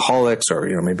become alcoholics or,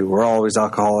 maybe we're always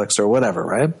alcoholics or whatever,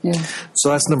 right? Yeah. So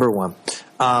that's number one.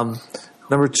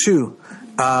 Number two,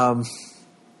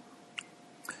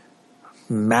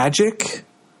 magic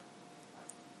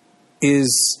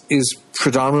is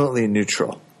predominantly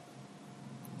neutral,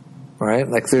 right?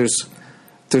 Like there's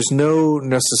no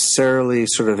necessarily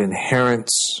sort of inherent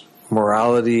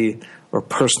morality or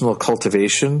personal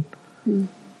cultivation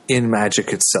in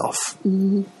magic itself.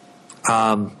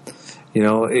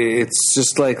 It's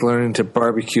just like learning to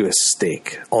barbecue a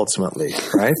steak ultimately,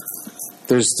 right?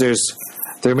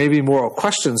 There may be moral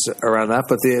questions around that,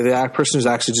 but the person who's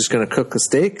actually just going to cook the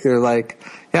steak, they're like,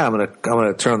 yeah, I'm going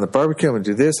to turn on the barbecue. I'm going to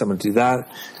do this. I'm going to do that.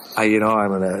 I'm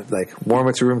going to like warm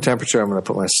it to room temperature. I'm going to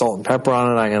put my salt and pepper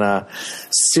on it. I'm going to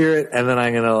sear it. And then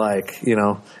I'm going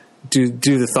to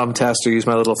do the thumb test or use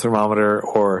my little thermometer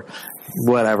or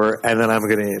whatever. And then I'm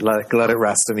going to let it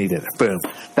rest and eat it. Boom.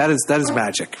 That is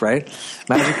magic, right?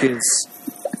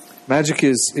 Magic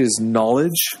is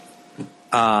knowledge,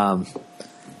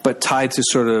 but tied to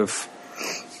sort of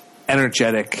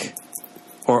energetic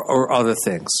or other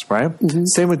things, right?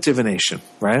 Same with divination,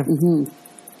 right?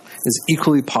 It's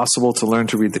equally possible to learn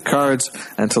to read the cards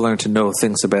and to learn to know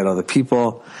things about other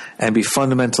people and be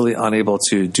fundamentally unable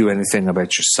to do anything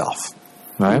about yourself,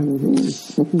 right?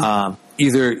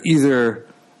 Either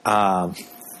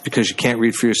because you can't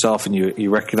read for yourself and you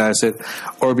recognize it,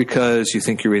 or because you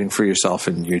think you're reading for yourself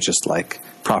and you're just like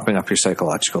propping up your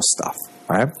psychological stuff,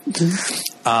 right?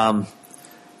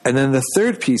 And then the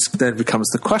third piece then becomes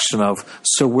the question of,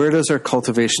 so where does our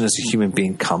cultivation as a human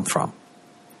being come from,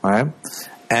 right?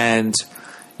 And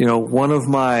one of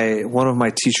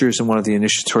my teachers in one of the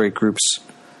initiatory groups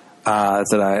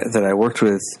that I worked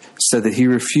with said that he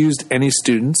refused any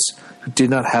students who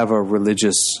did not have a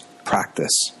religious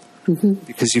practice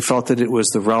because he felt that it was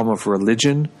the realm of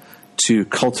religion to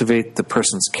cultivate the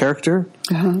person's character,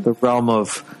 the realm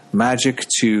of magic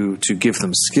to give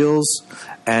them skills,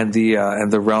 and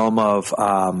the realm of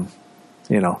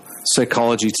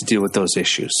psychology to deal with those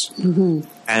issues,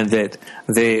 and that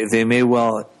they may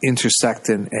well intersect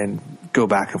and go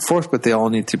back and forth, but they all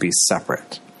need to be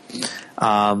separate.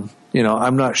 I'm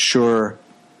not sure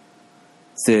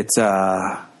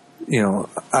that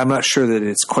I'm not sure that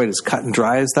it's quite as cut and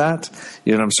dry as that.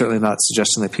 I'm certainly not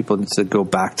suggesting that people need to go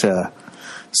back to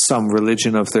some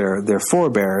religion of their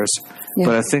forebears. Yeah.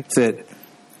 But I think that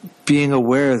being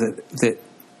aware that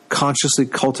consciously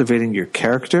cultivating your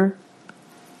character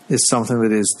is something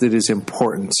that is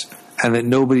important, and that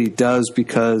nobody does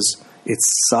because it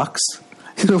sucks.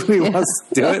 Nobody wants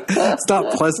to do it. It's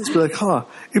not pleasant to be like,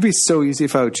 it'd be so easy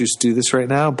if I would just do this right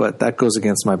now, but that goes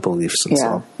against my beliefs and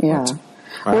so. Yeah.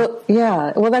 Right.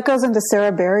 Well, that goes into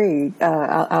Sarah Berry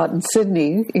out in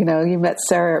Sydney. You know, you met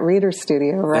Sarah at Reader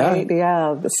Studio, right?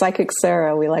 Yeah, the psychic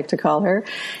Sarah, we like to call her.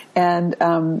 And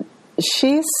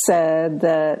she said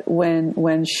that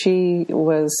when she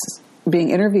was being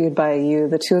interviewed by you,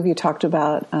 the two of you talked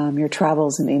about your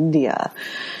travels in India.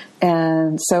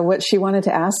 And so what she wanted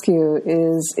to ask you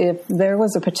is if there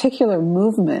was a particular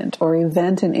movement or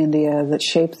event in India that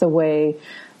shaped the way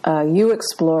you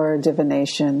explore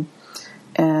divination,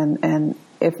 and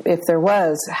if there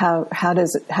was, how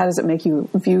does it make you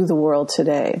view the world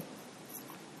today?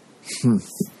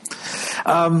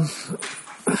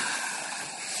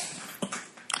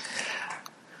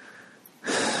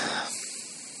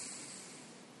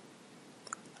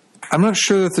 I'm not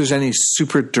sure that there's any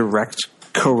super direct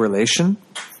correlation.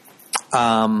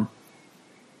 Going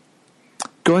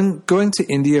to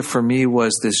India for me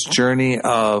was this journey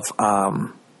of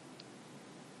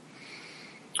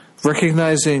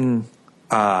recognizing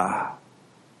the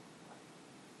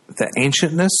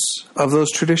ancientness of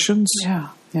those traditions. Yeah.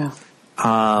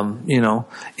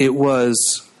 It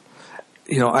was,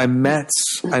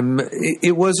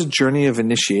 it was a journey of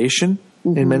initiation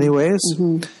in many ways.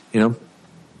 Mm-hmm.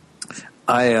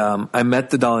 I met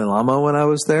the Dalai Lama when I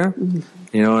was there, and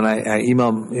I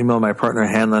emailed my partner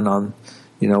Hanlon on,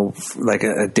 like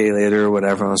a day later or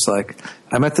whatever. And I was like,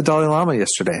 I met the Dalai Lama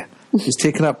yesterday. He's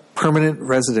taken up permanent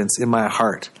residence in my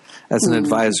heart as an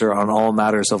advisor on all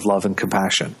matters of love and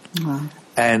compassion. Wow.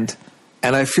 And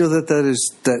I feel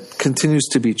that continues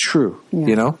to be true.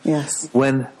 Yeah. Yes.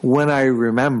 When I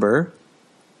remember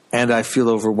and I feel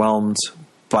overwhelmed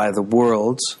by the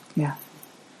world. Yeah.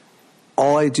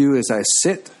 All I do is I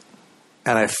sit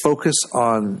and I focus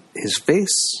on his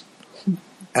face, and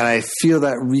I feel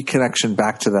that reconnection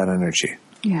back to that energy.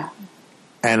 Yeah.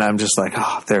 And I'm just like,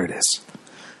 there it is.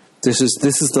 This is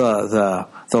the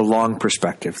long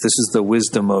perspective. This is the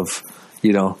wisdom of,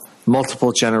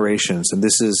 multiple generations. And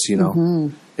this is,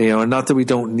 and not that we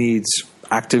don't need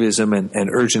activism and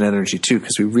urgent energy too,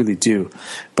 because we really do.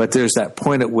 But there's that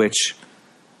point at which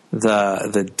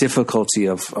the difficulty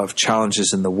of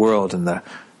challenges in the world and the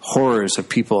horrors of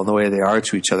people and the way they are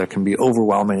to each other can be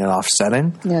overwhelming and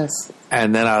offsetting. Yes.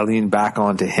 And then I lean back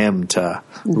onto him to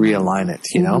realign it,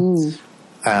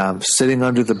 sitting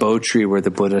under the Bo tree where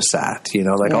the Buddha sat,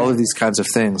 all of these kinds of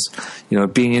things,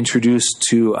 being introduced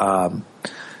to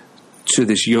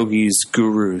this yogis,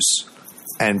 gurus,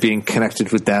 and being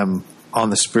connected with them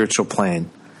on the spiritual plane,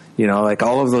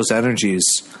 all of those energies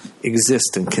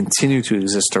exist and continue to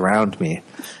exist around me.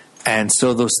 And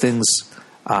so those things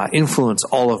influence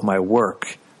all of my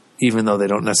work, even though they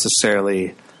don't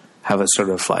necessarily have a sort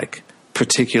of like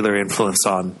particular influence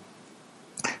on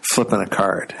flipping a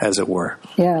card, as it were.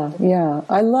 Yeah.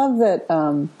 I love that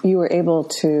you were able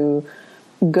to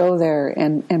go there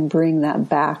and bring that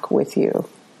back with you,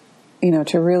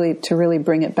 to really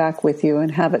bring it back with you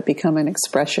and have it become an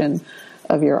expression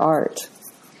of your art.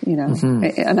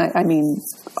 And I mean,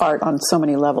 art on so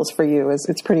many levels for you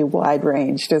it's pretty wide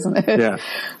ranged, isn't it? Yeah.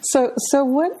 So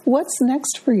what's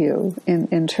next for you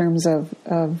in terms of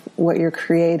what you're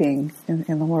creating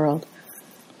in the world?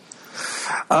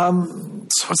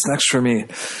 So what's next for me?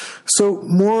 So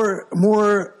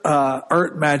more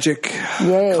art magic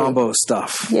combo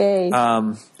stuff. Yay.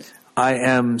 I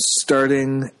am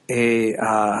starting a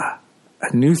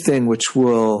new thing which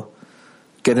will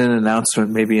get an announcement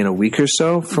maybe in a week or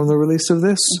so from the release of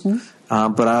this.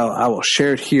 Mm-hmm. But I will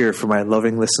share it here for my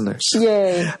loving listeners.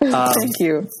 Yay. Thank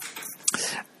you.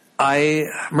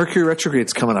 Mercury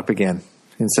retrograde's coming up again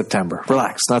in September.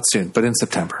 Relax, not soon, but in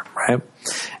September, right?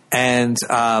 And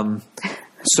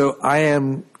so I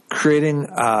am creating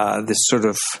this sort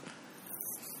of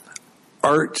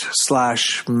art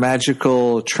 /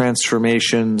 magical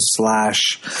transformation /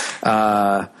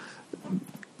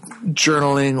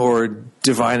 journaling or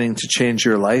divining to change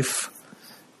your life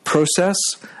process,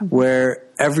 where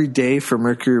every day for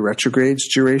Mercury retrograde's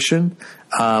duration,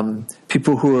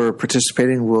 people who are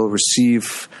participating will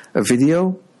receive a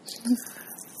video,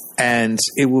 and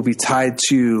it will be tied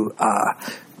to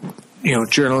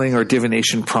journaling or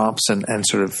divination prompts and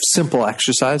sort of simple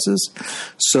exercises,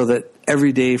 so that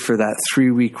every day for that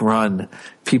 3-week run,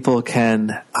 people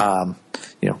can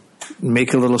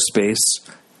make a little space,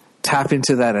 tap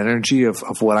into that energy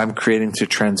of what I'm creating to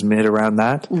transmit around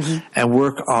that, and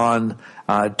work on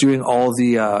doing all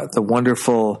the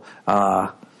wonderful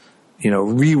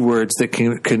rewords that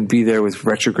can be there with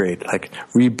retrograde, like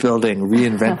rebuilding,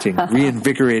 reinventing,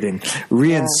 reinvigorating,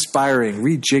 re-inspiring,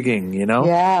 rejigging,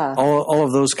 all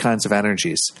of those kinds of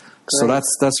energies. Great. So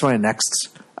that's my next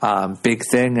big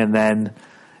thing. And then,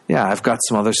 I've got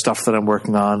some other stuff that I'm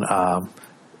working on.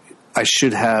 I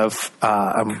should have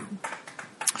a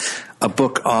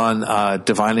book on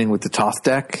divining with the Thoth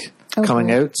deck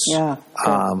coming out. Yeah.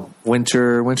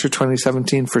 Winter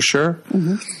 2017 for sure.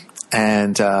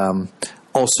 And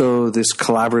also this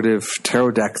collaborative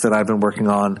tarot deck that I've been working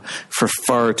on for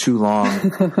far too long,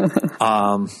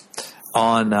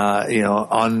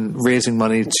 on raising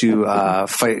money to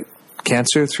fight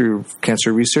cancer through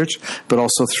cancer research, but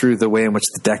also through the way in which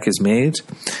the deck is made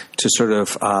to sort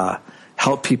of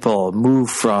help people move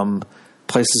from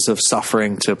places of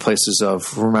suffering to places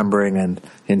of remembering and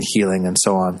healing and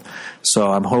so on.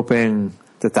 So I'm hoping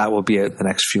that will be out in the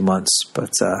next few months,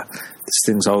 but these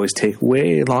things always take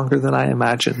way longer than I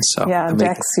imagined. So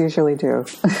decks usually do.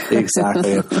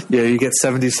 Exactly. You get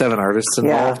 77 artists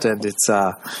involved, and it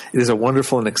is a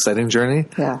wonderful and exciting journey.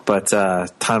 Yeah. But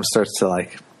time starts to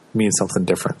mean something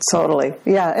different. So. Totally.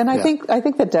 Yeah. And I think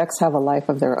the decks have a life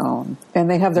of their own, and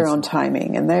they have their own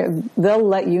timing, and they'll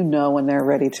let you know when they're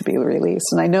ready to be released.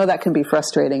 And I know that can be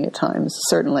frustrating at times,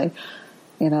 certainly.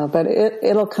 But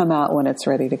it'll come out when it's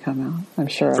ready to come out, I'm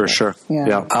sure. For sure.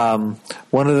 Yeah.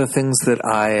 One of the things that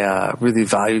I really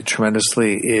value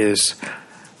tremendously is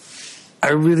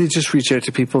I really just reach out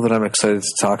to people that I'm excited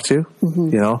to talk to.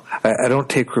 I don't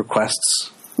take requests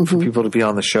for people to be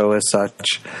on the show as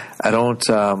such. I don't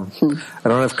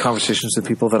have conversations with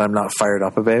people that I'm not fired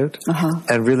up about.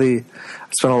 And really, I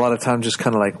spend a lot of time just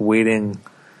kind of waiting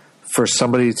for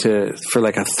somebody for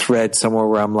a thread somewhere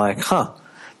where I'm like,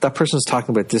 that person's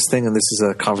talking about this thing, and this is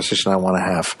a conversation I want to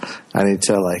have. I need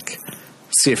to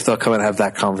see if they'll come and have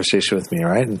that conversation with me,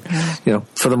 right? And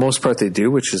for the most part they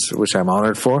do, which I'm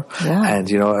honored for. Yeah. And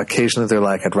occasionally they're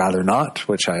like, I'd rather not,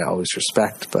 which I always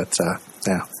respect. But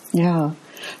yeah.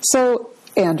 So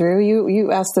Andrew,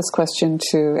 you asked this question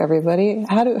to everybody.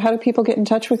 How do people get in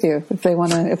touch with you if they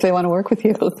want to work with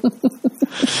you?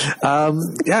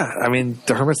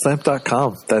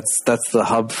 thehermitslamp.com. That's the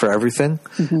hub for everything.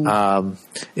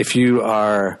 If you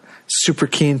are super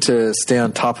keen to stay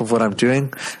on top of what I'm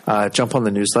doing, jump on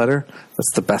the newsletter.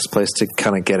 That's the best place to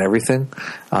kind of get everything.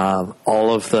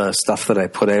 All of the stuff that I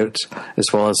put out, as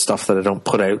well as stuff that I don't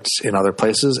put out in other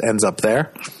places, ends up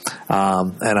there.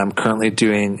 And I'm currently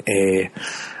doing a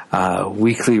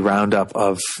weekly roundup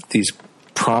of these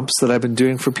prompts that I've been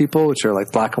doing for people, which are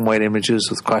black and white images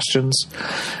with questions.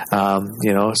 So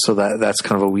that's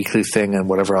kind of a weekly thing, and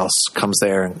whatever else comes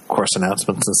there, and course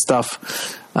announcements and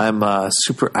stuff. I'm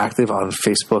super active on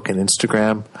Facebook and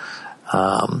Instagram.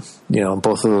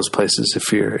 Both of those places.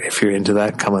 If you're into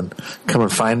that, come and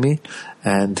find me.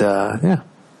 And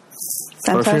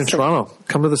Fantastic. Or if you're in Toronto,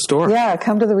 come to the store. Yeah,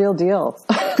 come to the real deal.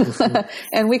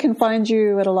 And we can find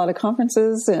you at a lot of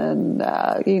conferences, and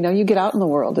you get out in the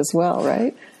world as well,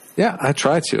 right? Yeah, I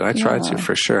try to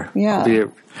for sure. Yeah,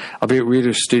 I'll be at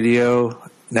Reader's Studio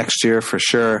next year for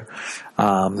sure.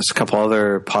 There's a couple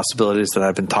other possibilities that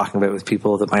I've been talking about with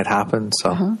people that might happen.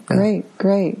 So great.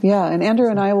 Yeah, and Andrew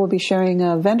and I will be sharing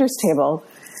a vendor's table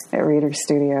at Reader's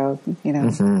Studio,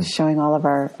 showing all of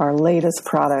our latest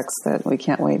products that we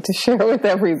can't wait to share with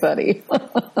everybody.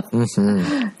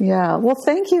 Yeah. Well,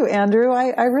 thank you, Andrew.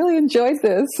 I really enjoyed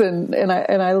this, and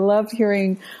I loved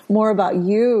hearing more about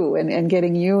you and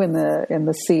getting you in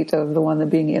the seat of the one that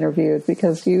being interviewed,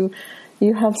 because you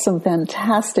have some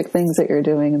fantastic things that you're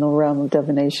doing in the realm of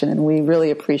divination, and we really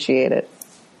appreciate it.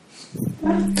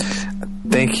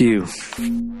 Thank you.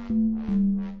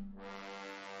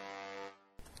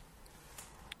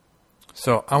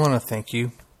 So I want to thank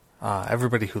you,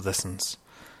 everybody who listens,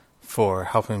 for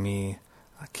helping me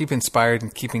keep inspired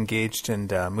and keep engaged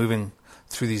and moving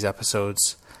through these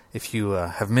episodes. If you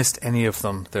have missed any of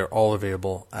them, they're all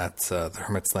available at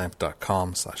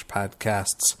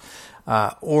thehermitslamp.com/podcasts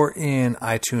or in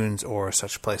iTunes or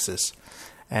such places.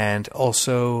 And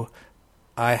also,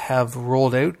 I have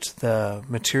rolled out the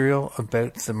material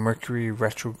about the Mercury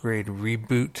retrograde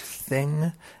reboot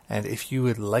thing, and if you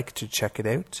would like to check it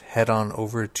out, head on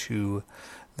over to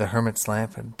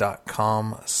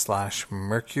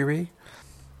thehermitslamp.com/Mercury,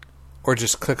 or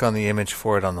just click on the image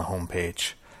for it on the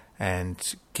homepage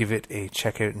and give it a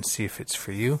check out and see if it's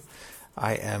for you.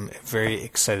 I am very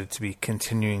excited to be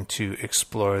continuing to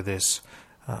explore this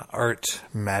art,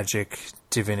 magic,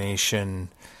 divination,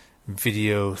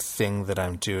 video thing that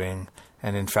I'm doing,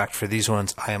 And in fact, for these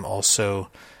ones, I am also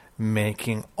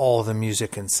making all the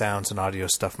music and sounds and audio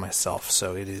stuff myself.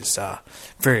 So it is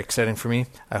very exciting for me.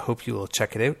 I hope you will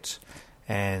check it out.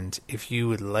 And if you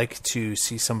would like to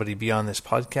see somebody be on this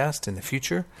podcast in the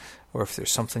future, or if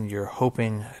there's something you're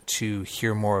hoping to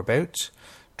hear more about,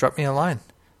 drop me a line.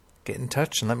 Get in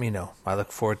touch and let me know. I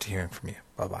look forward to hearing from you.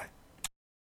 Bye-bye.